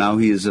now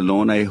he is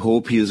alone. I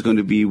hope he is going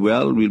to be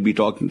well. We'll be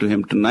talking to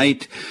him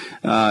tonight.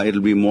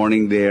 It'll be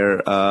morning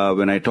there.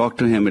 When I talk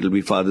to him, it'll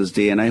be Father's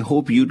Day, and I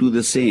hope you do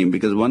the same,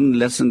 because one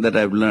lesson that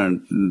I've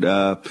learned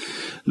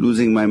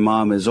losing my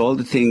mom is all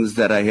the things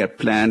that I had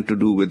planned to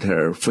do with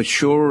her. For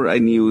sure, I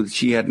knew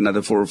she had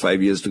another 4 or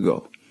 5 years to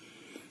go.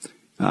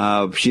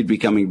 She'd be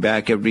coming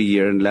back every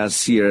year, and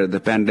last year the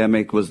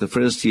pandemic was the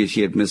first year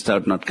she had missed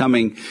out not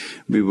coming.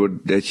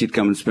 She'd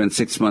come and spend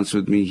 6 months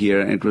with me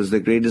here, and it was the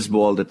greatest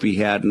ball that we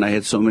had, and I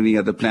had so many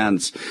other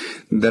plans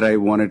that I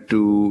wanted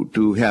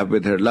to have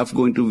with her. Loved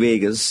going to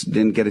Vegas,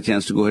 didn't get a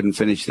chance to go ahead and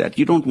finish that.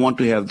 You don't want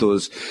to have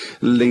those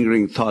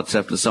lingering thoughts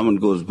after someone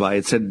goes by.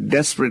 It's a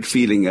desperate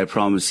feeling, I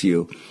promise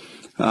you,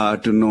 to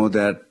know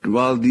that,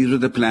 well, these are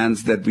the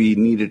plans that we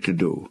needed to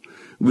do.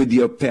 With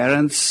your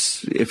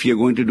parents, if you're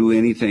going to do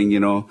anything, you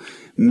know,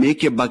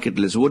 make your bucket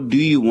list. What do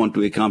you want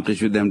to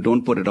accomplish with them?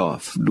 Don't put it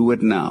off. Do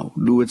it now.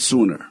 Do it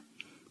sooner.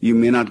 You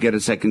may not get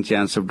a second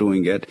chance of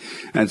doing it,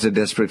 and it's a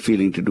desperate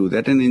feeling to do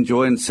that. And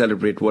enjoy and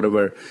celebrate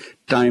whatever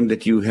time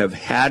that you have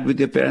had with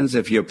your parents.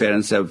 If your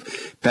parents have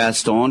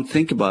passed on,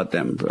 think about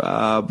them.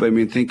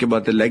 Think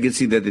about the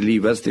legacy that they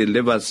leave us. They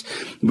live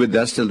with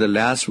us till the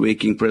last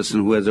waking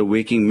person who has a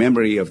waking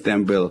memory of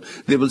them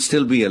they will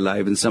still be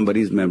alive in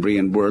somebody's memory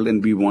and world,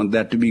 and we want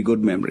that to be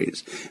good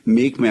memories.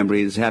 Make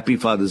memories. Happy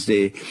Father's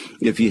Day.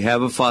 If you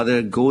have a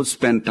father, go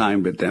spend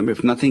time with them.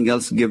 If nothing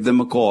else, give them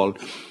a call.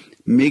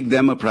 Make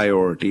them a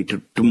priority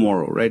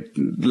tomorrow, right?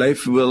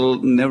 Life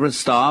will never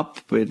stop.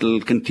 It'll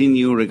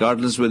continue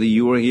regardless whether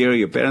you are here,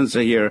 your parents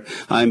are here,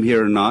 I'm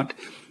here or not.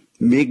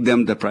 Make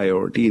them the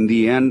priority. In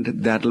the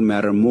end, that'll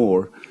matter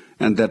more,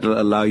 and that'll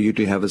allow you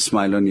to have a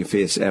smile on your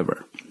face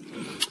ever.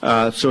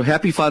 So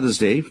happy Father's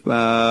Day,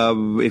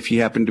 if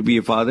you happen to be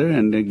a father,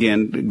 and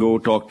again, go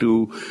talk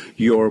to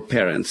your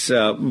parents.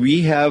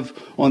 We have,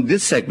 on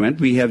this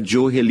segment, we have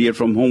Joe Hillier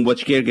from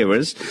Homewatch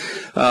Caregivers.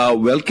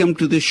 Welcome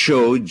to the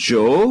show,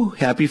 Joe.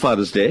 Happy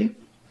Father's Day.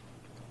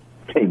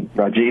 Hey,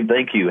 Rajiv,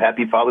 thank you.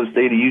 Happy Father's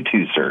Day to you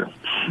too, sir.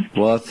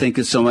 Well, thank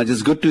you so much.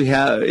 It's good to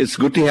have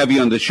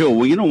you on the show.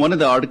 Well, you know, one of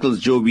the articles,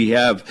 Joe, we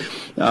have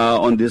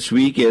on this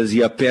week is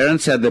your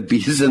parents had the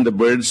bees and the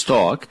birds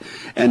talk,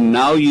 and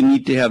now you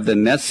need to have the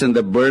nests and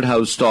the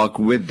birdhouse talk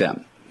with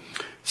them.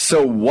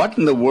 So what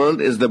in the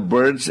world is the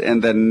birds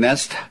and the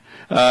nest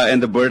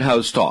and the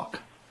birdhouse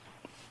talk?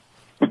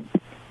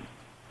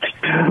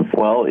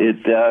 Well,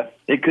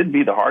 it could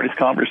be the hardest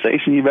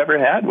conversation you've ever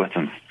had with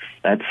them.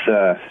 That's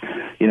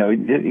you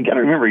got to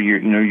remember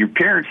your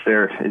parents.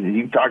 As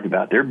you talked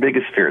about, their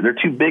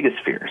two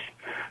biggest fears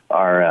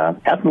are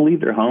having to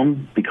leave their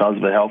home because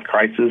of a health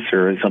crisis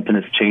or something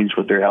that's changed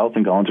with their health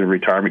and gone to a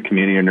retirement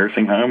community or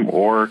nursing home,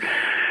 or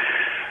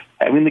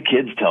having the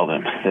kids tell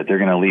them that they're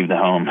going to leave the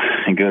home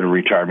and go to a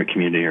retirement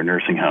community or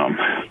nursing home.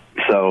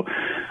 So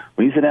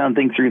when you sit down and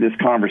think through this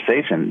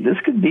conversation, this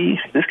could be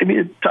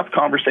a tough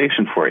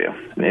conversation for you.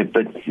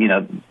 But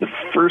the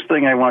first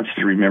thing I want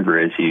you to remember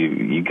as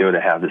you go to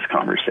have this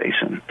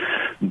conversation,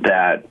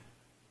 that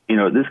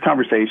this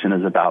conversation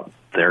is about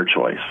their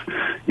choice.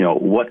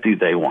 What do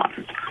they want?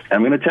 And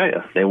I'm going to tell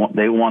you, they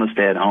want to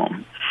stay at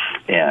home,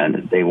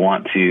 and they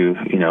want to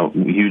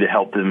you to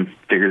help them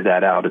figure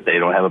that out if they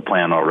don't have a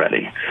plan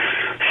already.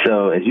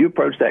 So as you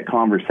approach that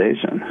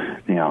conversation,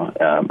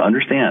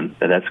 understand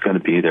that that's going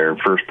to be their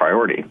first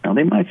priority. Now,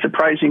 they might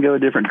surprise you and go a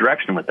different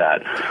direction with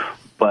that,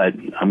 but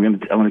I'm going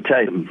to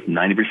tell you,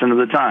 90% of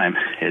the time,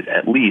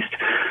 at least,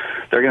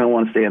 they're going to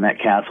want to stay in that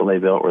castle they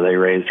built where they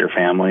raised their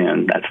family,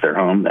 and that's their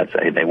home.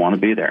 They want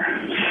to be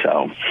there.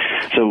 So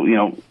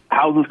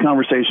how's this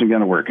conversation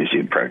going to work as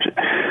you approach it?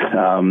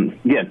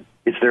 Again,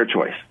 it's their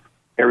choice.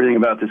 Everything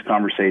about this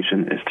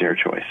conversation is their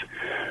choice.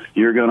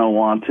 You're going to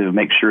want to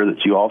make sure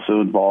that you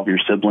also involve your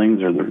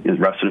siblings or the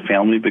rest of the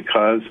family,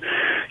 because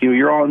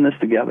you're all in this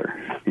together.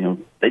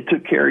 They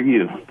took care of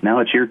you. Now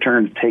it's your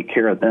turn to take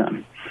care of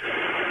them.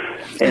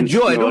 And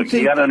Joe, I don't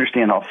think you got to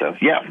understand also.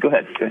 Yeah, go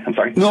ahead. I'm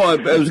sorry. No,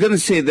 I was going to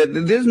say that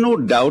there's no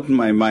doubt in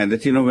my mind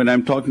that when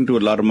I'm talking to a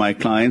lot of my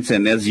clients,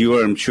 and as you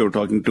are, I'm sure,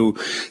 talking to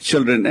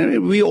children,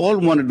 and we all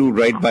want to do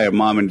right by our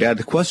mom and dad.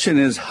 The question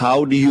is,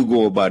 how do you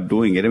go about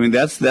doing it? I mean,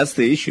 that's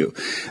the issue,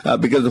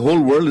 because the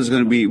whole world is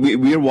going to be.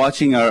 We are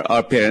watching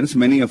our parents.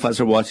 Many of us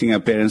are watching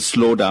our parents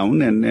slow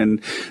down,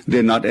 and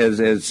they're not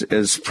as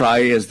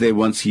spry as they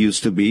once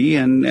used to be,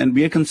 and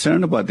we are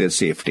concerned about their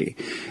safety.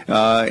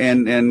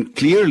 And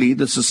clearly,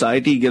 the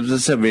society gives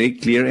us a very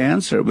clear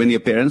answer. When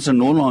your parents are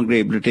no longer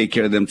able to take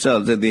care of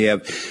themselves, that they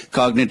have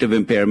cognitive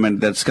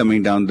impairment that's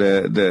coming down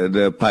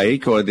the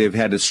pike, or they've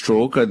had a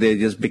stroke, or they're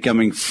just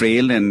becoming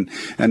frail and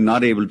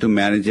not able to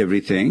manage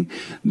everything,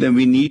 then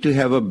we need to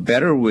have a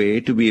better way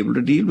to be able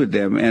to deal with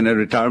them. And a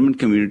retirement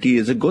community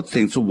is a good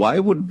thing. So why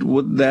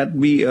would that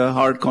be a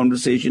hard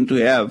conversation to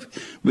have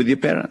with your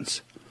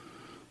parents?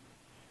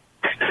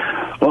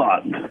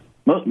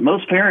 Well,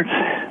 most parents,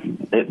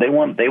 they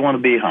want to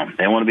be home.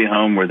 They want to be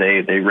home where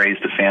they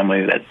raised a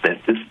family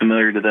that is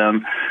familiar to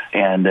them,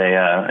 and they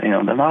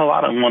not a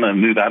lot of them want to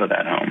move out of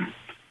that home.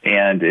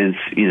 And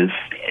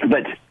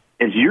but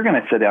as you're going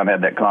to sit down and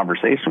have that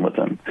conversation with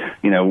them,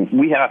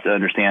 we have to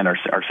understand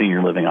our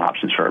senior living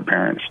options for our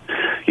parents.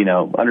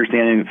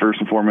 Understanding that first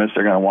and foremost,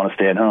 they're going to want to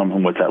stay at home,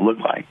 and what's that look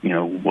like?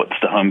 What's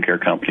the home care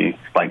company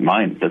like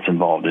mine that's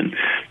involved in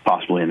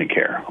possibly in the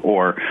care,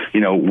 or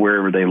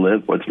wherever they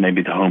live, what's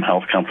maybe the home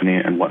health company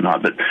and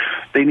whatnot. But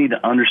they need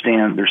to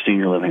understand their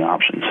senior living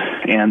options,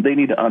 and they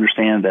need to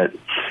understand that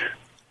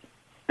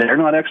they're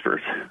not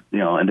experts,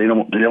 and they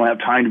don't have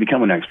time to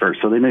become an expert.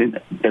 So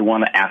they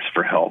want to ask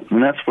for help,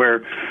 and that's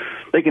where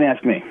they can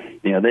ask me.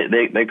 They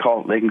can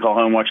call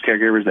Home Watch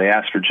Caregivers. They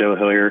ask for Joe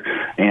Hillier,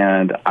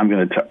 and I'm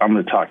going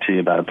to talk to you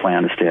about a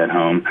plan to stay at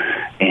home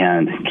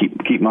and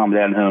keep mom and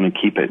dad at home and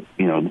keep it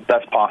the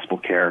best possible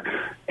care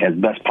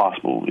and best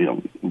possible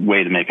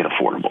way to make it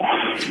affordable.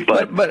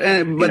 But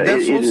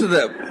that's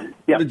also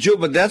Joe,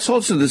 but that's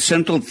also the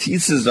central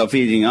thesis of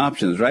Aging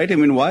Options, right? I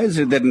mean, why is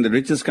it that in the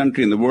richest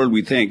country in the world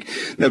we think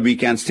that we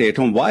can't stay at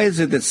home? Why is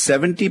it that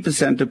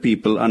 70% of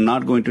people are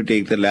not going to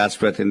take their last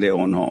breath in their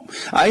own home?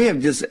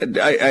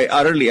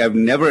 I've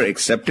never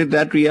accepted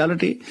that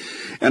reality.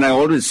 And I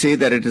always say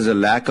that it is a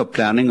lack of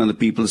planning on the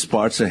people's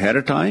parts ahead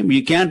of time.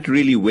 You can't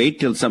really wait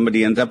till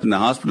somebody ends up in the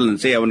hospital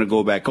and say, I want to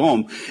go back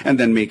home, and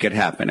then make it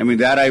happen. I mean,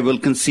 that I will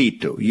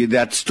concede to.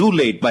 That's too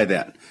late by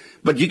then.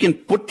 But you can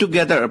put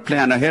together a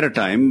plan ahead of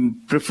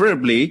time,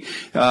 preferably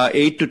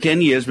 8 to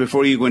 10 years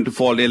before you're going to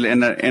fall ill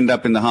and end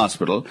up in the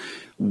hospital.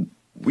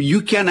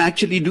 You can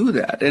actually do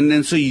that. And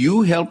then so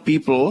you help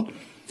people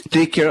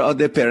take care of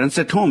their parents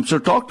at home. So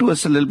talk to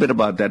us a little bit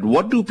about that.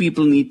 What do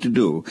people need to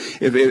do?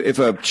 If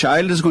a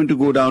child is going to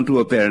go down to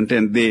a parent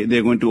and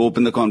they're going to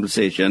open the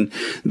conversation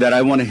that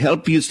I want to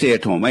help you stay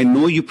at home. I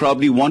know you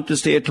probably want to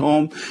stay at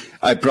home.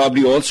 I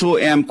probably also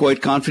am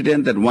quite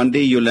confident that one day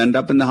you'll end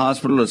up in the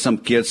hospital, or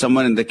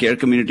someone in the care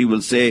community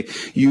will say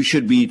you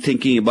should be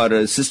thinking about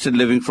assisted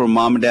living for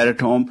mom and dad at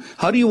home.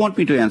 How do you want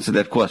me to answer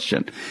that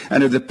question?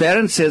 And if the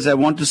parent says, I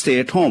want to stay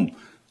at home,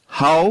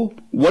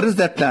 what does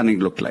that planning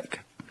look like?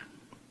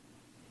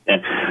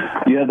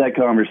 You have that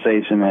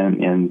conversation,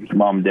 and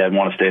mom and dad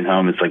want to stay at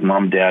home. It's like,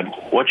 mom and dad,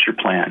 what's your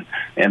plan?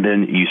 And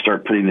then you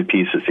start putting the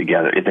pieces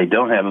together. If they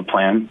don't have a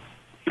plan,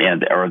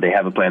 or they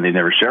have a plan they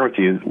never share with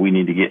you, we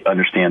need to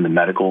understand the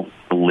medical,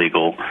 the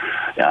legal,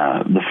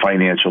 the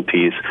financial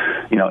piece,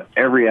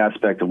 every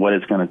aspect of what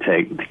it's going to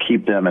take to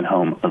keep them at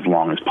home as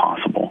long as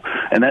possible.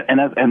 And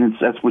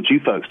that's what you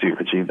folks do,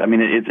 Rajiv. I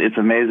mean, it's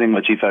amazing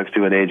what you folks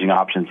do at Aging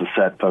Options to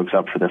set folks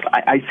up for this.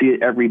 I see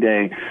it every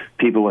day,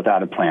 people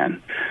without a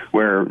plan,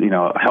 where,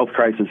 a health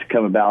crisis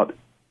come about,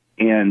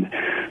 and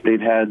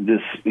they've had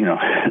this,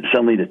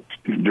 suddenly the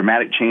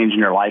dramatic change in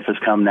their life has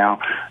come now,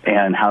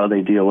 and how do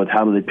they deal with,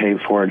 how do they pay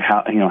for it,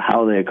 how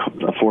do they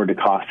afford the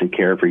cost of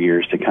care for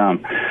years to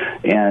come,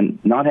 and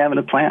not having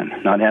a plan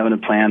that's,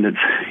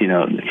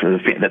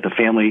 that the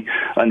family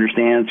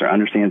understands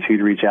who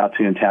to reach out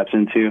to and taps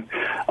into.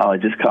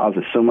 It just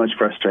causes so much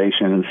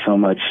frustration and so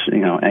much,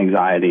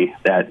 anxiety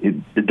that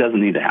it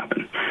doesn't need to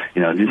happen.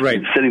 Just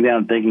sitting down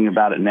and thinking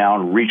about it now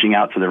and reaching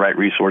out to the right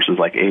resources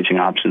like Aging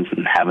Options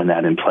and having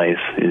that in place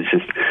is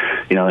just,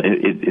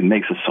 it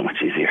makes it so much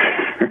easier.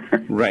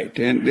 Right.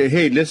 And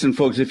hey, listen,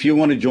 folks, if you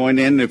want to join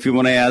in, if you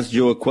want to ask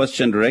Joe a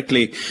question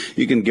directly,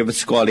 you can give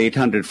us a call,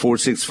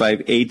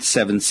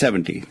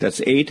 800-465-8770. That's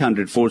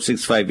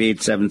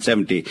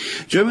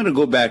 800-465-8770. Joe, I'm going to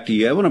go back to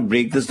you. I want to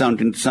break this down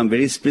into some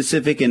very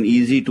specific and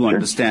easy to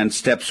understand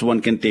steps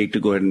one can take to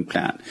go ahead and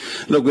plan.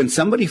 Look, when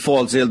somebody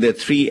falls ill, there are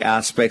three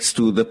aspects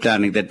to the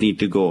planning that need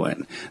to go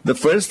in. The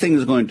first thing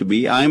is going to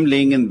be, I'm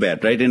laying in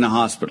bed, right, in a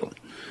hospital.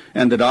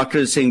 And the doctor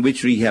is saying,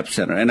 which rehab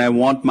center? And I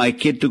want my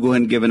kid to go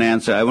and give an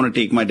answer. I want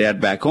to take my dad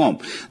back home.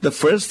 The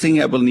first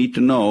thing I will need to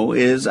know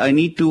is I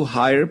need to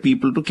hire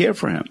people to care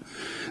for him.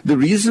 The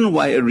reason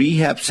why a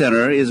rehab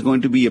center is going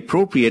to be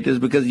appropriate is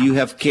because you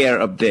have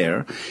care up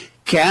there.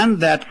 Can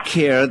that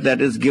care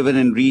that is given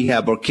in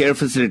rehab or care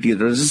facilities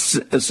or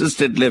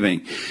assisted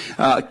living,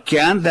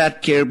 can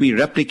that care be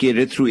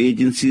replicated through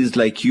agencies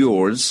like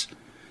yours?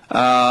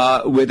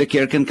 Where the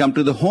care can come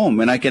to the home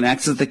and I can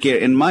access the care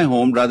in my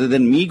home rather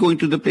than me going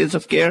to the place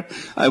of care.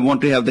 I want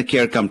to have the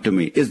care come to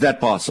me. Is that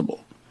possible?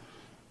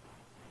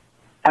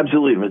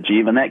 Absolutely,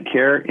 Rajiv. And that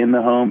care in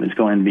the home is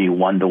going to be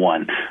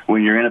one-to-one.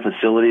 When you're in a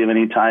facility of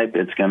any type,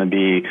 it's going to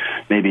be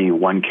maybe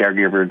one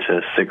caregiver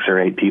to 6 or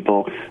 8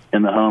 people.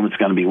 In the home, it's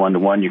going to be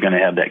one-to-one. You're going to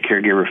have that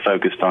caregiver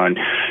focused on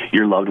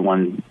your loved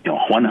one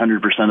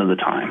 100% of the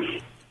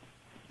time.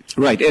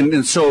 Right.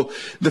 And so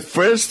the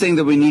first thing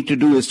that we need to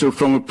do is to,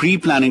 from a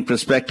pre-planning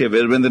perspective,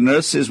 is when the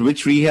nurse says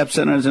which rehab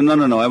center, I say,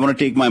 no, I want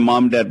to take my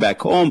mom and dad back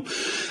home.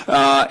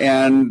 I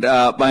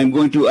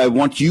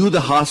want you,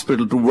 the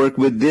hospital, to work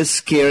with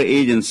this care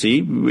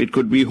agency. It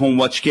could be Home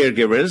Watch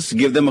Caregivers.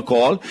 Give them a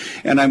call,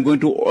 and I'm going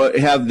to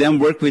have them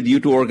work with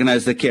you to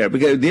organize the care,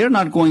 because they're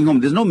not going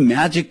home. There's no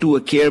magic to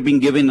a care being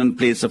given in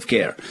place of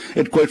care.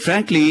 Quite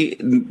frankly,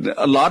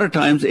 a lot of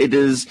times it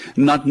is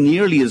not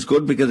nearly as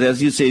good because,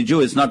 as you say,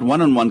 Joe, it's not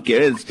one-on-one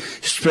care. It's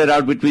spread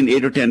out between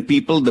 8 or 10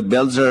 people. The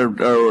bells are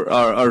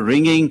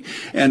ringing,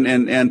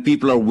 and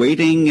people are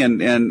waiting, and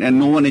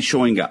no one is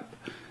showing up.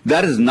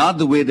 That is not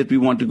the way that we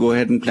want to go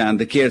ahead and plan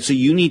the care. So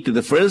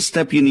the first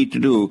step you need to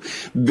do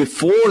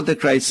before the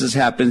crisis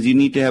happens, you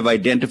need to have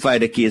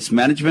identified a case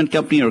management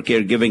company or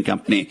caregiving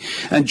company.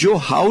 And Joe,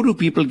 how do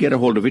people get a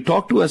hold of you?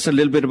 Talk to us a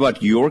little bit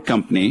about your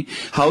company.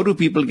 How do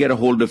people get a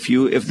hold of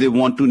you if they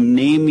want to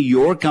name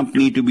your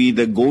company to be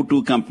the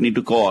go-to company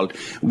to call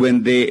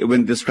when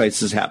this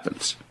crisis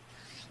happens?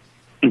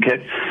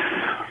 Okay.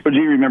 But do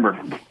you remember?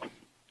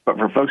 But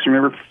for folks who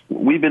remember,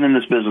 we've been in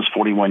this business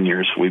 41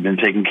 years. We've been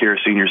taking care of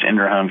seniors in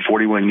their home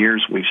 41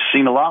 years. We've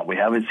seen a lot. We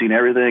haven't seen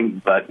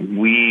everything, but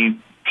we've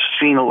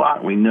seen a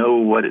lot. We know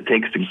what it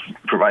takes to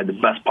provide the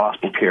best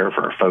possible care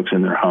for our folks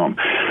in their home.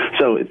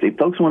 So if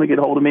folks want to get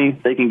a hold of me,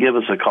 they can give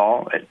us a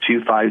call at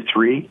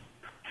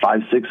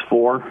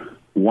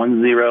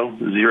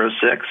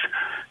 253-564-1006.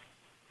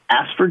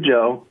 Ask for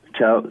Joe.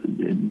 Tell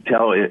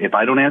if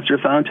I don't answer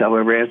the phone, tell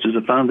whoever answers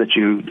the phone that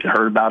you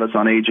heard about us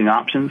on Aging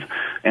Options,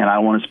 and I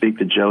want to speak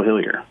to Joe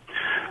Hillier.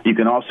 You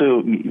can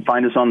also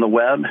find us on the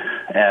web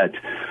at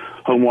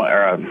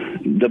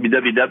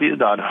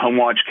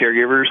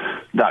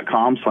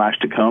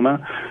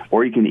www.homewatchcaregivers.com/Tacoma,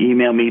 or you can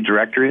email me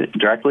directly at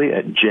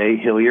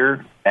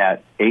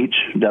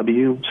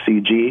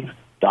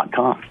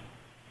jhillier@hwcg.com.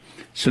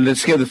 So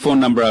let's get the phone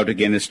number out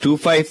again. It's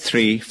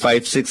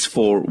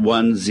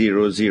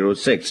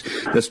 253-564-1006.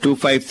 That's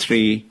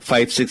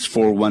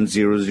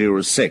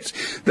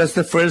 253-564-1006. That's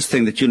the first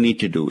thing that you need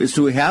to do, is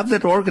to have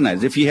that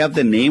organized. If you have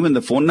the name and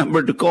the phone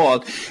number to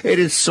call, it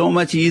is so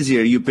much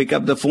easier. You pick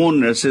up the phone,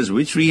 nurse says,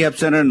 which rehab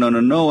center?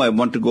 No, I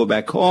want to go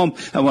back home.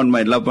 I want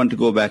my loved one to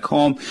go back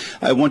home.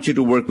 I want you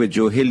to work with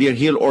Joe Hillier.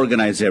 He'll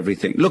organize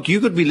everything. Look, you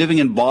could be living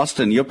in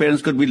Boston. Your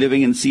parents could be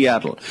living in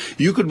Seattle.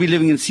 You could be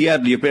living in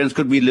Seattle. Your parents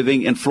could be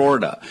living in Florida.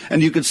 Florida,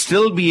 and you could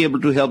still be able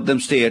to help them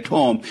stay at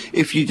home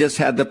if you just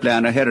had the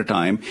plan ahead of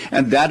time.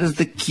 And that is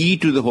the key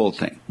to the whole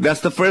thing.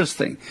 That's the first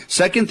thing.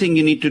 Second thing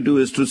you need to do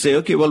is to say,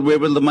 okay, well, where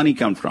will the money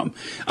come from?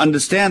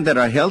 Understand that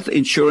our health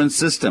insurance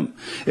system,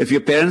 if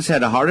your parents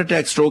had a heart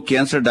attack, stroke,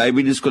 cancer,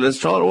 diabetes,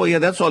 cholesterol, oh yeah,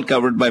 that's all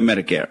covered by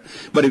Medicare.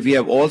 But if you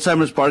have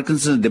Alzheimer's,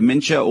 Parkinson's,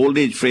 dementia, old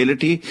age,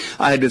 frailty,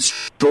 I had a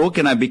stroke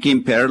and I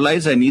became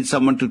paralyzed, I need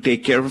someone to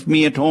take care of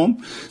me at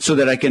home so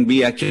that I can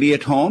be actually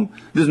at home.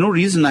 There's no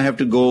reason I have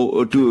to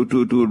go to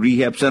a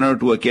rehab center or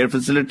to a care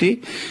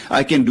facility.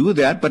 I can do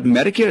that, but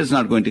Medicare is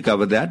not going to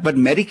cover that. But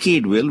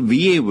Medicaid will,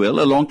 VA will,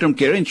 a long-term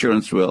care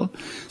insurance will.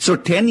 So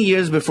 10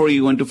 years before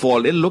you're going to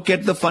fall in, look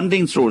at the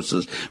funding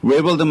sources.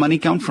 Where will the money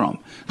come from?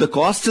 The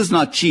cost is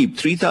not cheap.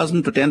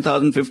 $3,000 to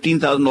 $10,000,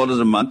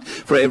 $15,000 a month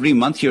for every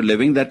month you're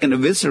living. That can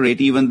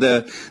eviscerate even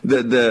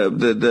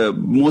the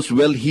most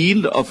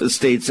well-heeled of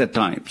estates at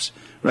times.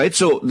 Right?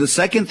 So the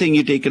second thing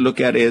you take a look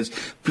at is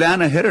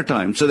plan ahead of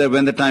time so that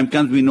when the time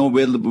comes, we know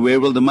where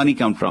will the money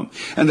come from.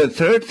 And the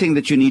third thing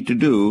that you need to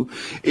do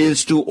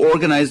is to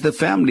organize the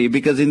family,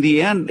 because in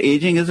the end,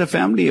 aging is a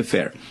family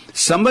affair.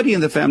 Somebody in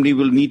the family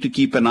will need to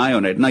keep an eye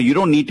on it. Now, you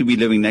don't need to be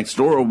living next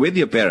door or with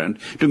your parent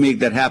to make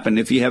that happen.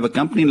 If you have a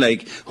company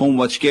like Home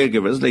Watch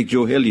Caregivers, like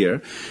Joe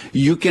Hillier,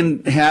 you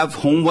can have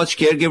Home Watch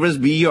Caregivers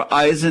be your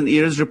eyes and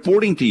ears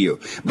reporting to you.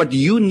 But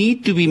you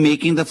need to be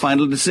making the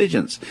final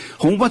decisions.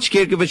 Home Watch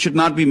Caregivers should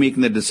not be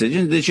making the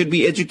decisions. They should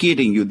be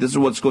educating you. This is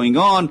what's going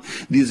on.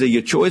 These are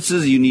your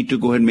choices. You need to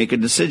go ahead and make a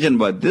decision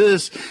about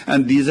this.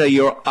 And these are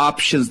your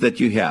options that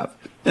you have.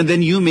 And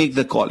then you make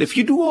the call. If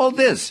you do all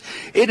this,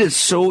 it is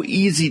so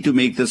easy to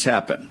make this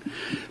happen.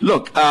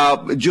 Look,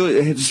 Joe,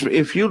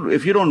 if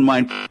you don't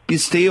mind,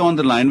 please stay on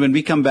the line. When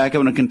we come back, I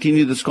want to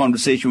continue this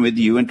conversation with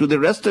you. And to the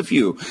rest of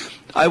you,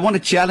 I want to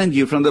challenge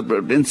you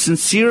and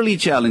sincerely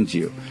challenge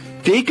you.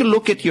 Take a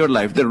look at your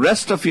life, the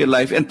rest of your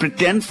life, and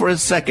pretend for a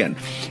second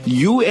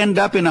you end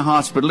up in a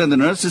hospital and the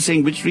nurse is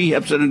saying, which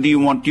rehab center do you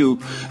want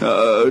you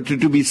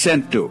to be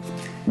sent to?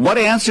 What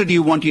answer do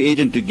you want your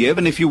agent to give?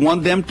 And if you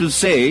want them to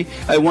say,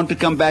 I want to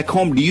come back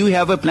home, do you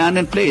have a plan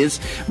in place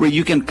where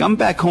you can come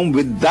back home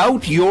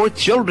without your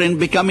children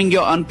becoming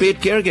your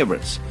unpaid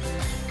caregivers?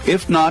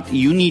 If not,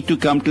 you need to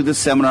come to the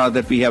seminar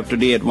that we have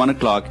today at 1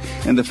 o'clock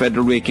in the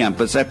Federal Way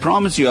campus. I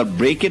promise you, I'll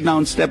break it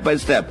down step by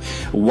step,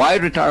 why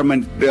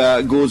retirement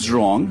goes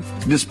wrong,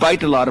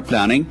 despite a lot of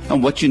planning,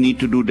 and what you need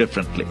to do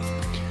differently.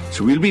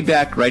 So we'll be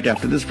back right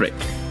after this break.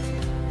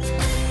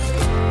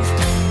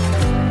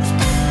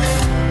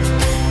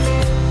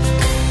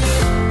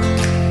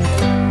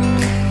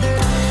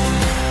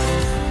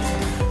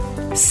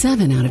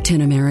 Seven out of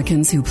 10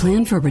 Americans who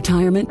plan for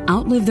retirement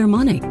outlive their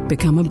money,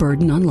 become a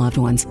burden on loved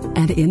ones,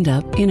 and end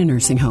up in a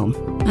nursing home.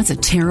 That's a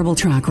terrible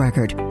track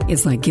record.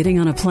 It's like getting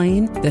on a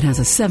plane that has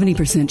a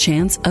 70%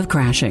 chance of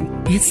crashing.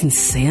 It's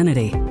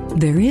insanity.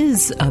 There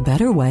is a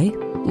better way.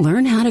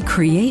 Learn how to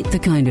create the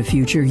kind of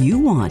future you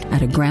want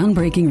at a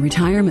groundbreaking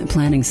retirement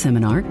planning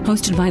seminar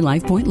hosted by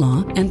LifePoint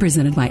Law and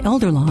presented by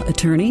elder law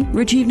attorney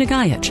Rajiv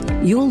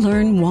Nagayach. You'll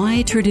learn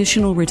why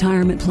traditional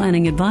retirement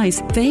planning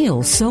advice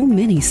fails so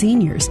many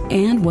seniors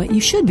and what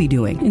you should be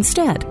doing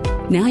instead.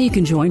 Now you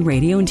can join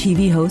radio and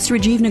TV host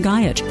Rajiv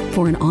Nagayach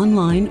for an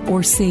online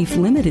or safe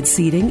limited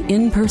seating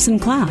in-person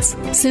class.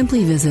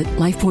 Simply visit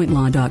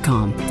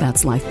lifepointlaw.com.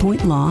 That's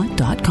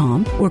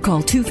lifepointlaw.com or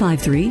call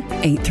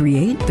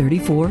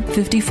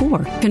 253-838-3454.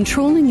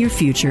 Controlling your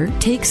future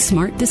takes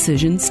smart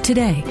decisions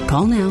today.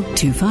 Call now,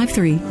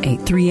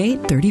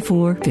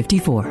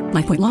 253-838-3454.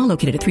 LifePoint Law,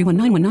 located at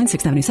 31919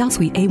 6th Avenue South,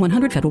 Suite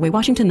A100, Federal Way,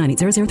 Washington,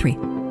 98003.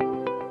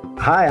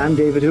 Hi, I'm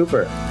David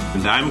Hooper.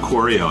 And I'm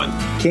Corey Owen.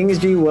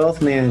 Kingsview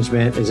Wealth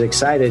Management is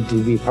excited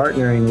to be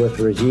partnering with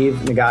Rajiv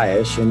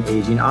Nagayach in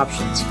Aging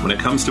Options. When it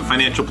comes to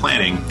financial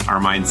planning, our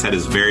mindset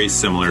is very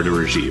similar to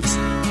Rajiv's.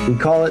 We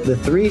call it the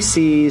 3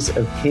 C's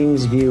of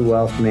Kingsview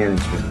Wealth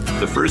Management.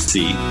 The first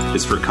C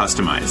is for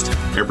customized.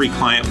 Every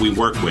client we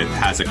work with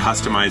has a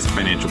customized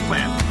financial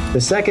plan.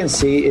 The second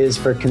C is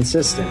for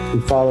consistent.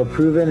 We follow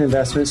proven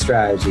investment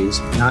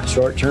strategies, not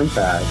short-term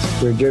fads.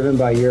 We're driven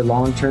by your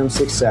long-term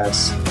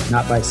success,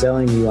 not by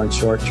selling you on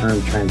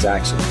short-term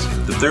transactions.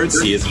 The third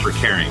C is for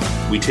caring.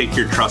 We take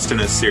your trust in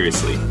us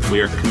seriously.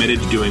 We are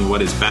committed to doing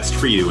what is best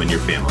for you and your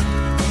family.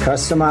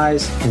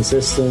 Customized,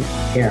 consistent,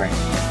 caring.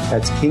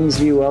 That's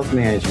Kingsview Wealth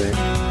Management.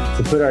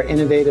 To put our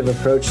innovative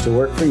approach to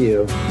work for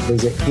you,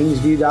 visit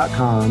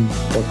kingsview.com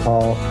or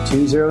call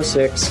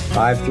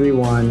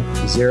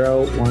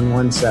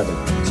 206-531-0117.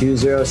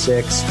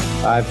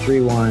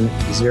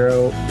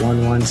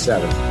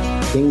 206-531-0117.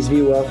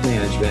 Kingsview Wealth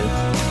Management.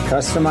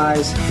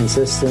 Customized,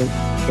 consistent,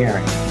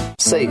 caring.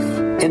 Safe,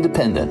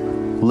 independent,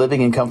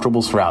 living in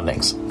comfortable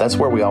surroundings. That's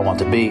where we all want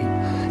to be.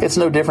 It's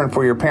no different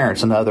for your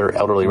parents and other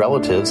elderly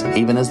relatives,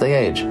 even as they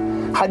age.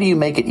 How do you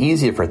make it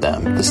easier for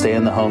them to stay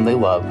in the home they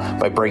love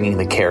by bringing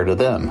the care to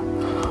them?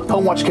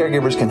 Home Watch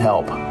Caregivers can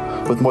help.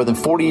 With more than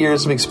 40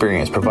 years of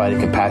experience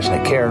providing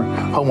compassionate care,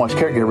 HomeWatch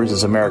Caregivers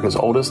is America's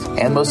oldest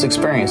and most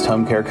experienced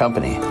home care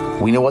company.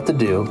 We know what to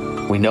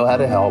do, we know how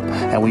to help,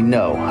 and we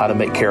know how to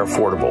make care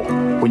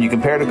affordable. When you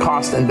compare the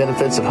costs and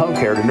benefits of home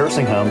care to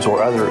nursing homes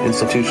or other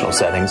institutional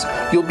settings,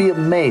 you'll be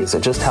amazed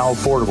at just how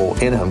affordable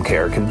in-home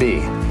care can be.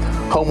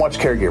 HomeWatch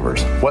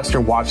Caregivers,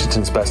 Western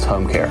Washington's best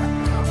home care.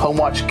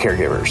 HomeWatch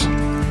Caregivers.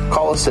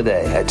 Call us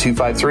today at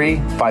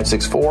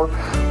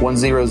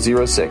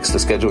 253-564-1006 to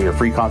schedule your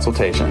free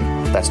consultation.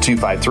 That's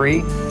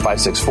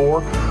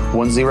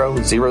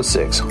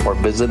 253-564-1006 or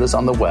visit us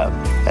on the web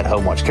at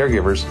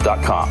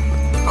homewatchcaregivers.com.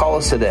 Call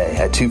us today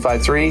at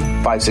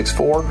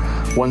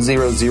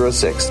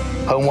 253-564-1006.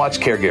 HomeWatch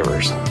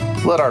Caregivers.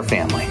 Let our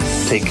family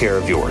take care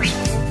of yours.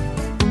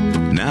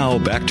 Now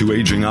back to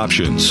Aging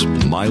Options.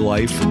 My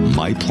life,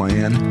 my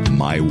plan,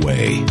 my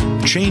way.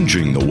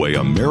 Changing the way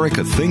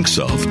America thinks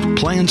of,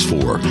 plans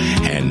for,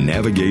 and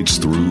navigates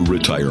through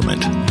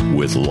retirement.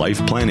 With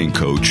life planning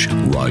coach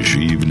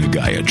Rajiv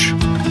Nagaich.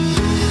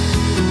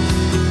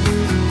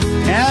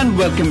 And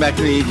welcome back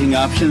to Aging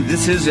Options.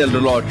 This is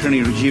elder law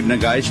attorney Rajiv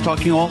Nagaich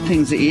talking all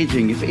things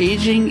aging. If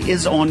aging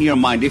is on your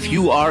mind, if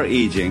you are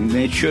aging,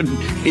 then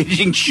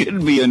aging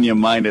should be on your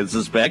mind, I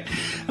suspect.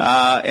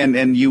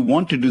 And you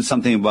want to do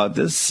something about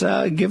this,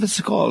 give us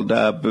a call.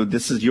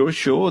 This is your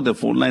show. The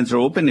phone lines are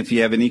open. If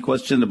you have any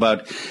questions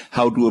about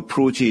how to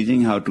approach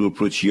aging, how to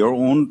approach your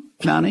own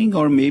planning,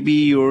 or maybe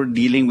you're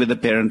dealing with a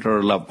parent or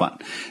a loved one.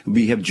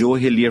 We have Joe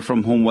Hillier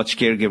from HomeWatch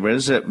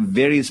Caregivers, a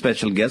very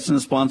special guest and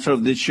sponsor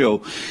of this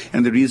show.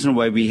 And the reason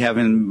why we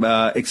haven't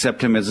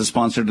accept him as a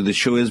sponsor to the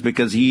show is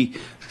because he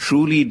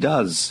truly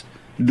does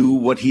do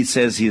what he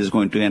says he is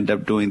going to end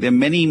up doing. There are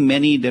many,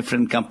 many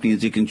different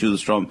companies you can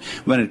choose from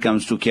when it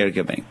comes to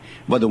caregiving.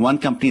 But the one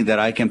company that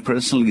I can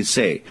personally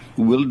say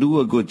will do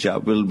a good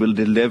job, will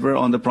deliver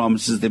on the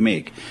promises they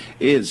make,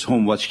 is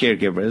HomeWatch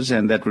Caregivers,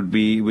 and that would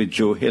be with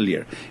Joe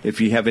Hillier. If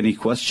you have any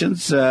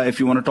questions, if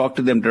you want to talk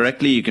to them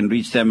directly, you can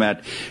reach them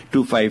at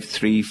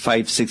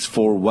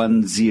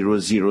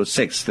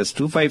 253-564-1006. That's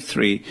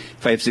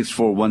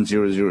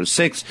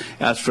 253-564-1006.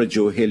 Ask for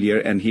Joe Hillier,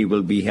 and he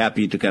will be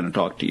happy to kind of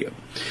talk to you.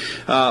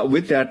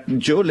 With that,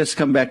 Joe, let's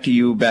come back to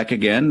you back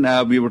again.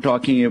 We were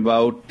talking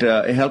about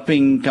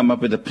helping come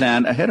up with a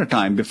plan ahead of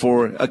time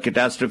before a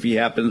catastrophe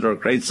happens or a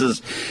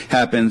crisis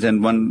happens,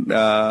 and one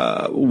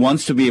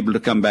wants to be able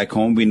to come back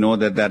home. We know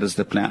that that is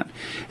the plan.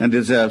 And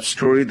there's a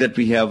story that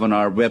we have on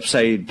our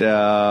website.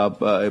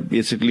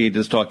 Basically, it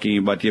is talking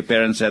about your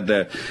parents had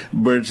the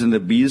birds and the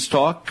bees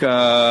talk.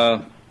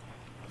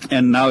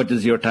 And now it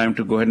is your time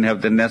to go ahead and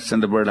have the nests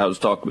and the birdhouse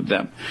talk with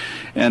them.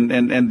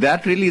 And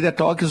that really, the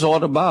talk is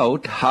all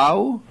about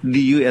how do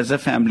you as a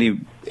family,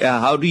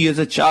 how do you as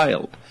a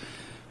child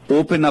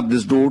open up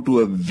this door to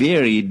a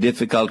very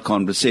difficult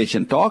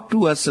conversation. Talk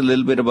to us a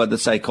little bit about the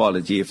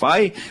psychology. If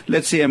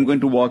let's say I'm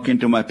going to walk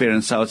into my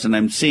parents' house and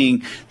I'm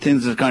seeing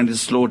things are kind of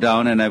slow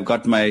down and I've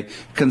got my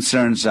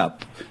concerns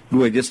up,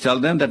 do I just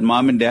tell them that,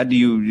 Mom and Dad,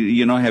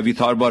 you know, have you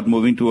thought about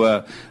moving to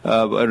a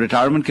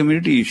retirement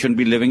community? You shouldn't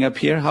be living up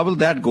here. How will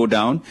that go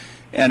down?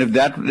 And if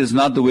that is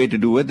not the way to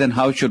do it, then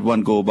how should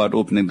one go about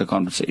opening the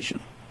conversation?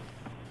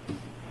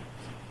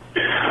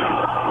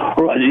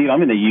 Well, I'm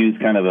going to use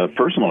kind of a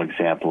personal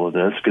example of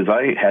this because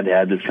I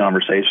had this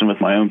conversation with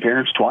my own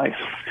parents twice.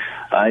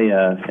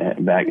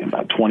 Back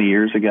about 20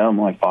 years ago,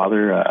 my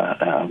father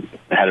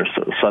had a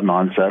sudden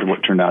onset of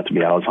what turned out to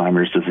be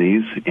Alzheimer's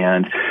disease,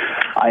 and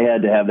I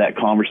had to have that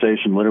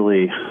conversation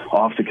literally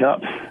off the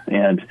cuff,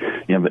 and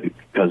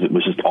because it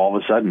was just all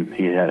of a sudden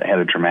he had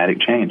a dramatic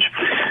change,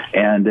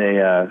 and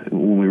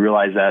when we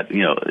realized that,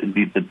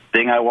 the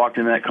thing I walked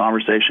into that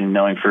conversation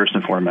knowing first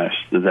and foremost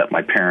is that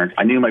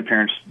I knew my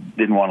parents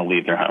didn't want to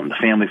leave their home, the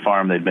family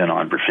farm they'd been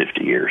on for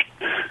 50 years.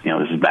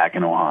 This is back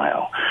in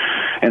Ohio,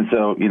 and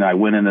so I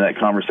went into that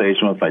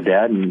conversation with my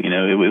dad, and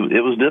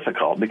it was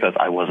difficult because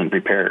I wasn't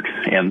prepared,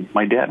 and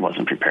my dad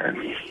wasn't prepared.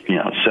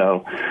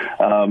 So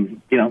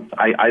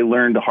I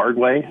learned the hard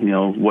way,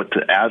 what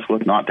to ask,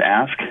 what not to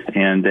ask,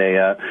 and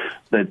the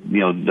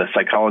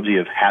psychology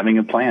of having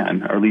a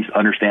plan, or at least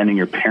understanding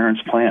your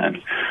parents'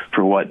 plan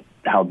for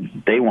how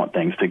they want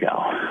things to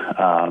go.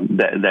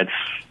 That's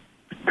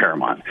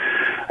paramount.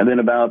 And then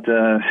about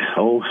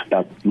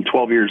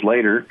 12 years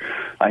later,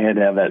 I had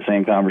to have that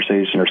same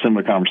conversation or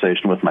similar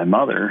conversation with my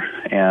mother,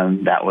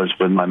 and that was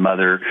when my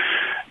mother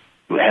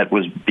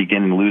was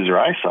beginning to lose her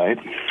eyesight,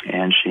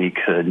 and she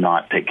could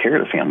not take care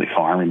of the family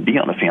farm and be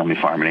on the family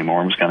farm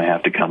anymore and was going to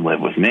have to come live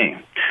with me.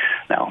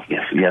 Now,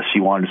 yes, she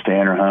wanted to stay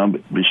in her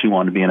home, but she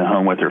wanted to be in a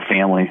home with her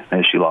family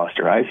as she lost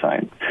her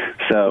eyesight.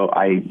 So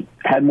I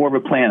had more of a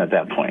plan at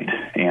that point,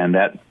 and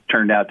that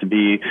turned out to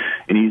be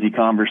an easy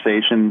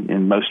conversation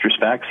in most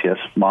respects. Yes,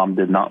 Mom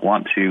did not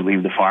want to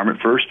leave the farm at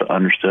first, but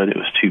understood it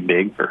was too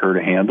big for her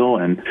to handle,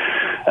 and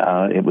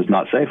it was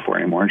not safe for her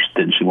anymore.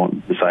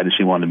 Decided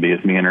she wanted to be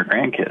with me and her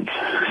grandkids.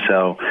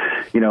 So,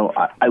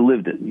 I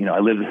lived it. I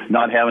lived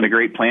not having a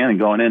great plan and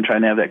going in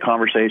trying to have that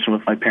conversation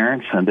with my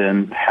parents, and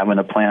then having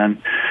a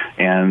plan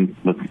and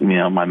with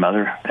my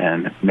mother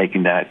and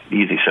making that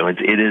easy. So it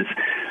is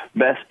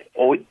best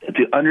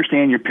to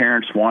understand your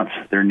parents' wants,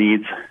 their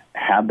needs,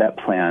 have that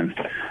plan.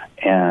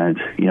 And,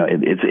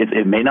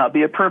 it may not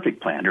be a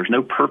perfect plan. There's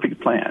no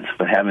perfect plans,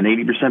 but having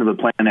 80% of the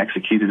plan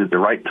executed at the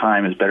right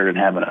time is better than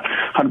having a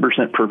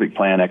 100% perfect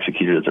plan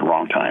executed at the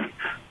wrong time.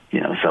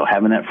 So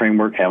having that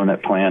framework, having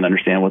that plan,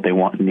 understand what they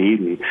want and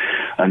need, and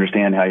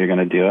understand how you're going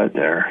to do it,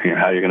 or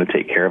how you're going to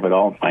take care of it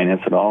all,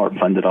 finance it all, or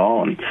fund it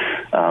all, and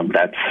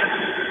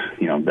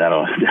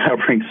that'll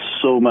bring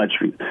so much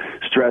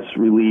stress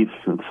relief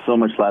and so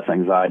much less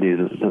anxiety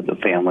to the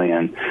family,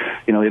 and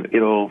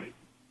it'll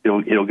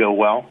go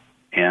well.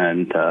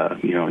 And,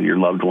 your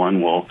loved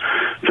one will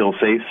feel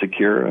safe,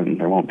 secure, and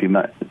there won't be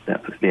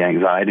the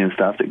anxiety and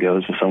stuff that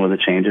goes with some of the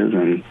changes,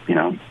 and,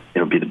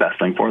 it'll be the best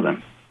thing for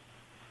them.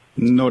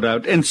 No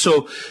doubt. And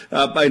so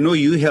I know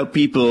you help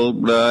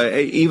people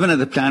even at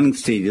the planning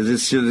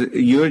stages.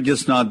 You're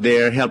just not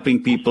there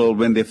helping people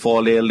when they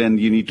fall ill and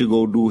you need to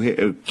go do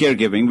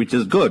caregiving, which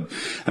is good.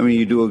 I mean,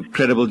 you do a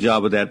credible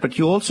job of that. But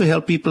you also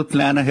help people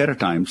plan ahead of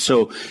time.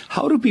 So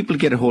how do people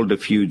get a hold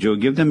of you, Joe?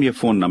 Give them your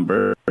phone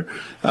number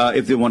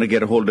if they want to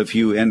get a hold of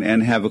you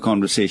and have a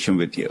conversation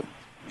with you.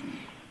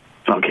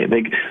 Okay.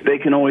 They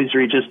can always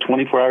reach us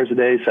 24 hours a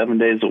day, 7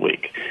 days a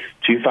week.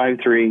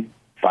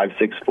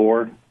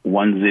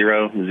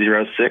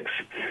 253-564-1006,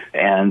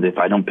 and if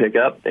I don't pick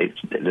up, they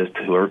just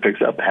whoever picks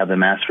up, have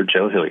them ask for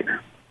Joe Hillier.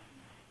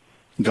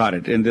 Got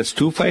it. And that's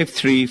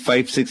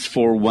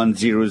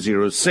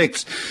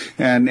 253-564-1006.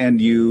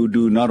 And you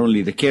do not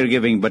only the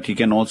caregiving, but you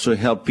can also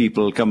help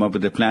people come up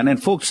with a plan.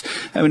 And folks,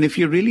 I mean, if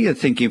you really are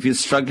thinking, if you're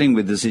struggling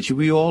with this issue,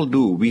 we all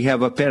do. We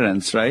have our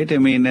parents, right? I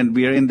mean, and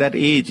we are in that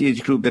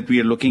age group that we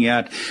are looking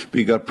at.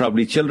 We got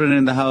probably children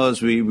in the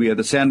house. We are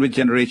the sandwich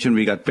generation.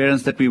 We got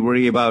parents that we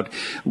worry about.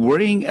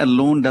 Worrying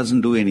alone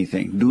doesn't do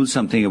anything. Do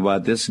something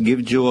about this.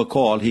 Give Joe a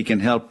call. He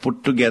can help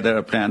put together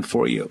a plan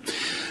for you.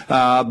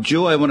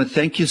 Joe, I want to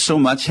thank you so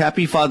much.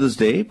 Happy Father's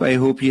Day. I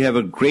hope you have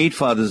a great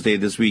Father's Day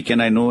this weekend.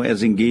 I know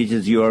as engaged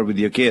as you are with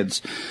your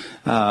kids,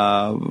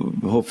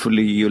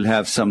 hopefully you'll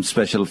have some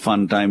special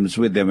fun times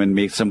with them and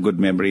make some good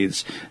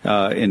memories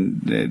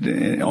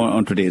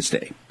on today's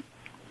day.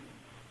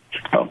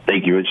 Oh,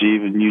 thank you,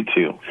 Rajiv, and you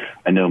too.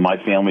 I know my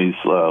family's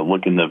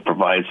looking to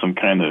provide some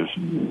kind of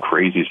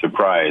crazy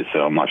surprise, so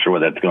I'm not sure what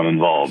that's going to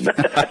involve.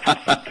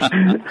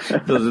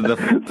 Those are the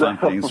fun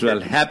things. Well,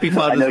 happy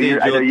Father's Day, Joe.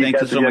 I know you Thank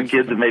got you so some young much.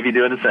 kids that may be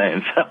doing the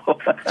same. So.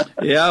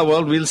 Yeah,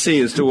 well, we'll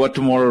see as to what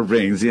tomorrow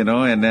brings, and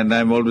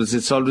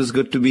it's always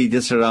good to be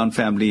just around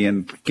family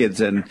and kids,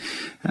 and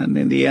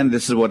in the end,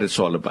 this is what it's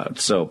all about.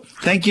 So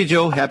thank you,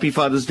 Joe. Happy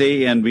Father's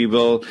Day, and we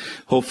will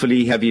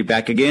hopefully have you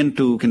back again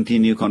to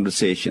continue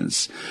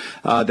conversations.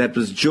 That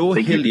was Joe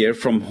Hillier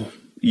from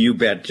You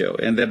Bet, Joe.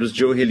 And that was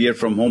Joe Hillier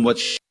from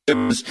HomeWatch.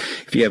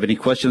 If you have any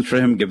questions for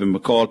him, give him a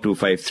call,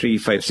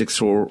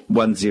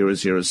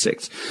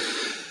 253-564-1006.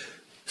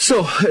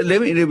 So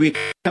we're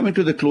coming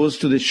to the close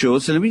to the show.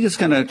 So let me just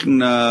kind of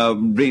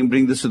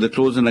bring this to the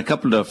close on a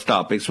couple of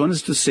topics. One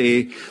is to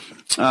say,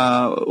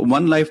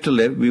 one life to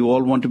live. We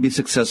all want to be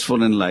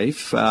successful in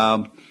life.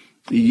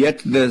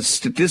 Yet the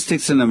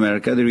statistics in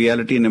America, the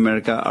reality in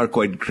America are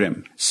quite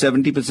grim.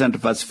 70%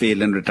 of us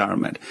fail in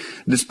retirement,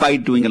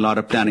 despite doing a lot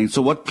of planning.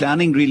 So what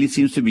planning really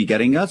seems to be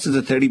getting us is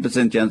a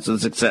 30% chance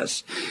of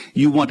success.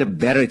 You want a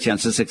better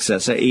chance of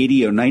success, a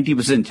 80 or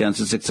 90% chance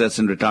of success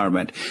in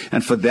retirement.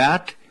 And for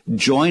that,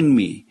 join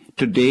me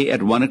today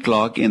at 1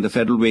 o'clock in the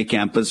Federal Way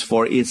campus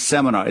for a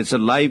seminar. It's a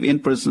live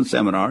in-person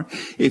seminar.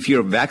 If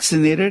you're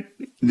vaccinated,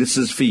 this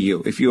is for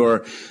you. If you're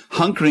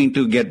hunkering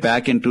to get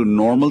back into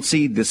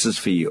normalcy, this is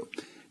for you.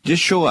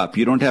 Just show up.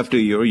 You don't have to.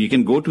 You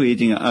can go to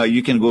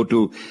you can go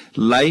to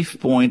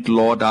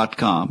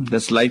lifepointlaw.com.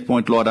 That's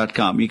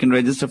lifepointlaw.com. You can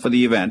register for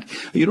the event.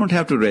 You don't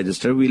have to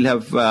register. We'll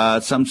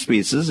have some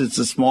spaces. It's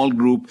a small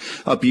group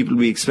of people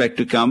we expect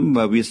to come.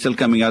 We're still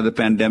coming out of the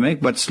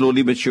pandemic, but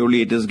slowly but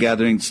surely it is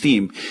gathering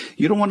steam.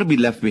 You don't want to be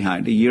left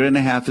behind. A year and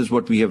a half is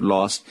what we have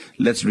lost.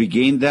 Let's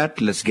regain that.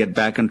 Let's get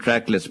back on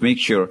track. Let's make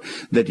sure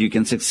that you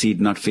can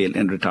succeed, not fail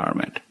in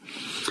retirement.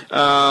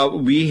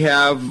 We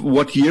have,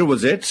 what year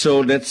was it?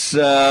 So let's,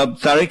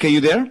 Tariq, are you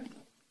there?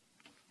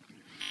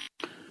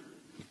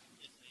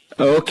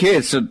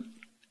 Okay, so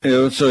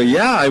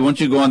yeah, I want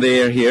you to go on the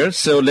air here.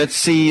 So let's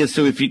see,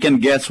 so if you can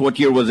guess what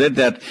year was it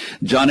that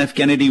John F.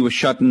 Kennedy was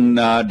shot in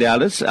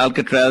Dallas.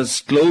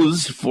 Alcatraz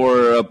closed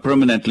for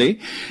permanently.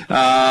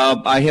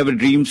 I Have a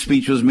Dream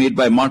speech was made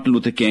by Martin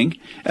Luther King,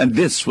 and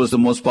this was the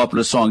most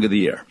popular song of the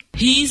year.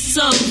 He's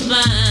so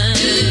fine.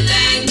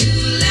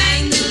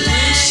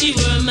 She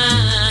were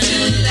mine.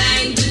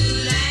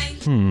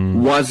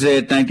 Was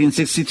it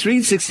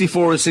 1963,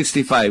 64, or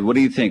 65? What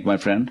do you think, my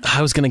friend?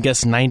 I was going to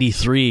guess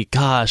 93.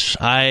 Gosh,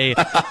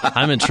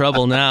 I'm in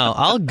trouble now.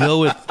 I'll go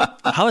with,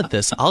 how about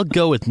this? I'll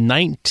go with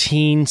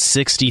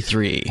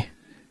 1963.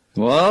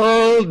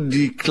 Well,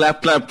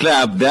 clap, clap,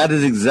 clap. That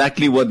is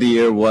exactly what the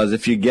year was.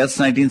 If you guess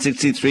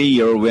 1963,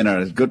 you're a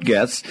winner. Good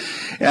guess.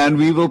 And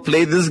we will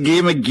play this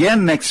game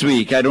again next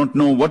week. I don't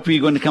know what we're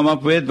going to come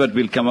up with, but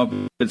we'll come up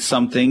with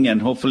something.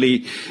 And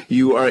hopefully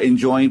you are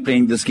enjoying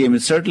playing this game.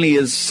 It certainly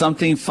is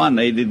something fun.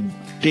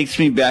 takes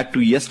me back to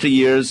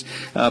yesteryears,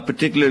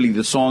 particularly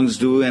the songs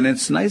do, and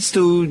it's nice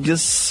to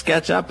just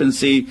catch up and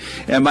see,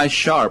 am I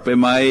sharp?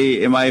 Am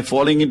I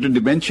falling into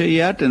dementia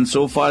yet? And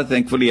so far,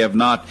 thankfully, I've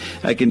not.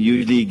 I can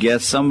usually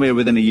guess somewhere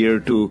within a year or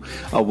two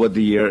of what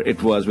the year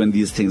it was when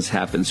these things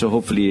happened. So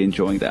hopefully you're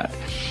enjoying that.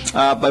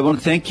 I want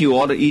to thank you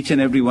all, each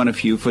and every one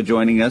of you, for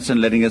joining us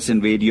and letting us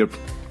invade your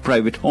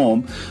private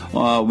home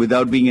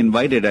without being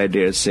invited, I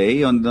dare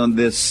say, on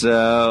this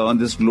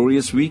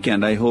glorious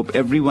weekend. I hope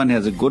everyone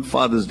has a good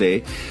Father's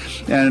Day,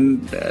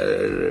 and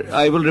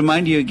I will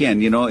remind you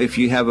again. If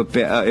you have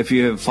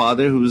a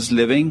father who's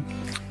living,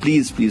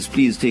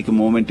 please take a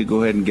moment to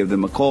go ahead and give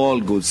them a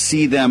call, go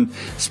see them,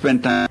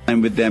 spend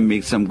time with them,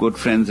 make some good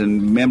friends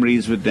and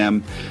memories with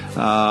them.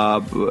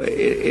 It'll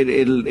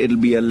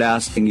be a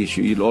lasting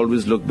issue. You'll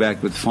always look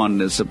back with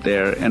fondness up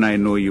there, and I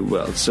know you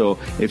will. So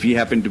if you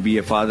happen to be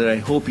a father, I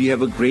hope you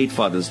have a great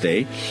Father's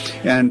Day.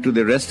 And to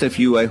the rest of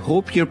you, I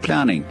hope you're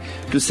planning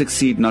to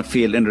succeed, not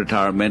fail in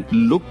retirement.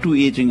 Look to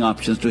Aging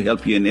Options to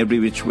help you in every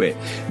which way.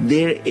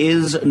 There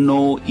is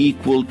no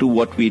equal to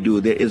what we do.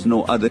 There is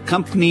no other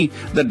company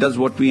that does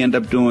what we end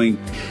up doing.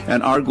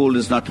 And our goal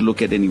is not to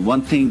look at any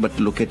one thing, but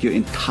to look at your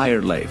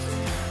entire life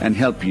and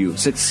help you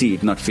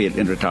succeed, not fail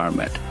in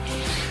retirement.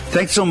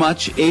 Thanks so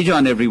much. Age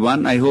on,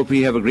 everyone. I hope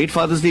you have a great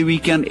Father's Day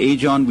weekend.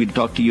 Age on. We'll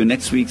talk to you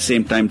next week,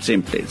 same time,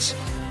 same place.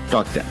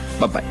 Talk then.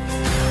 Bye-bye.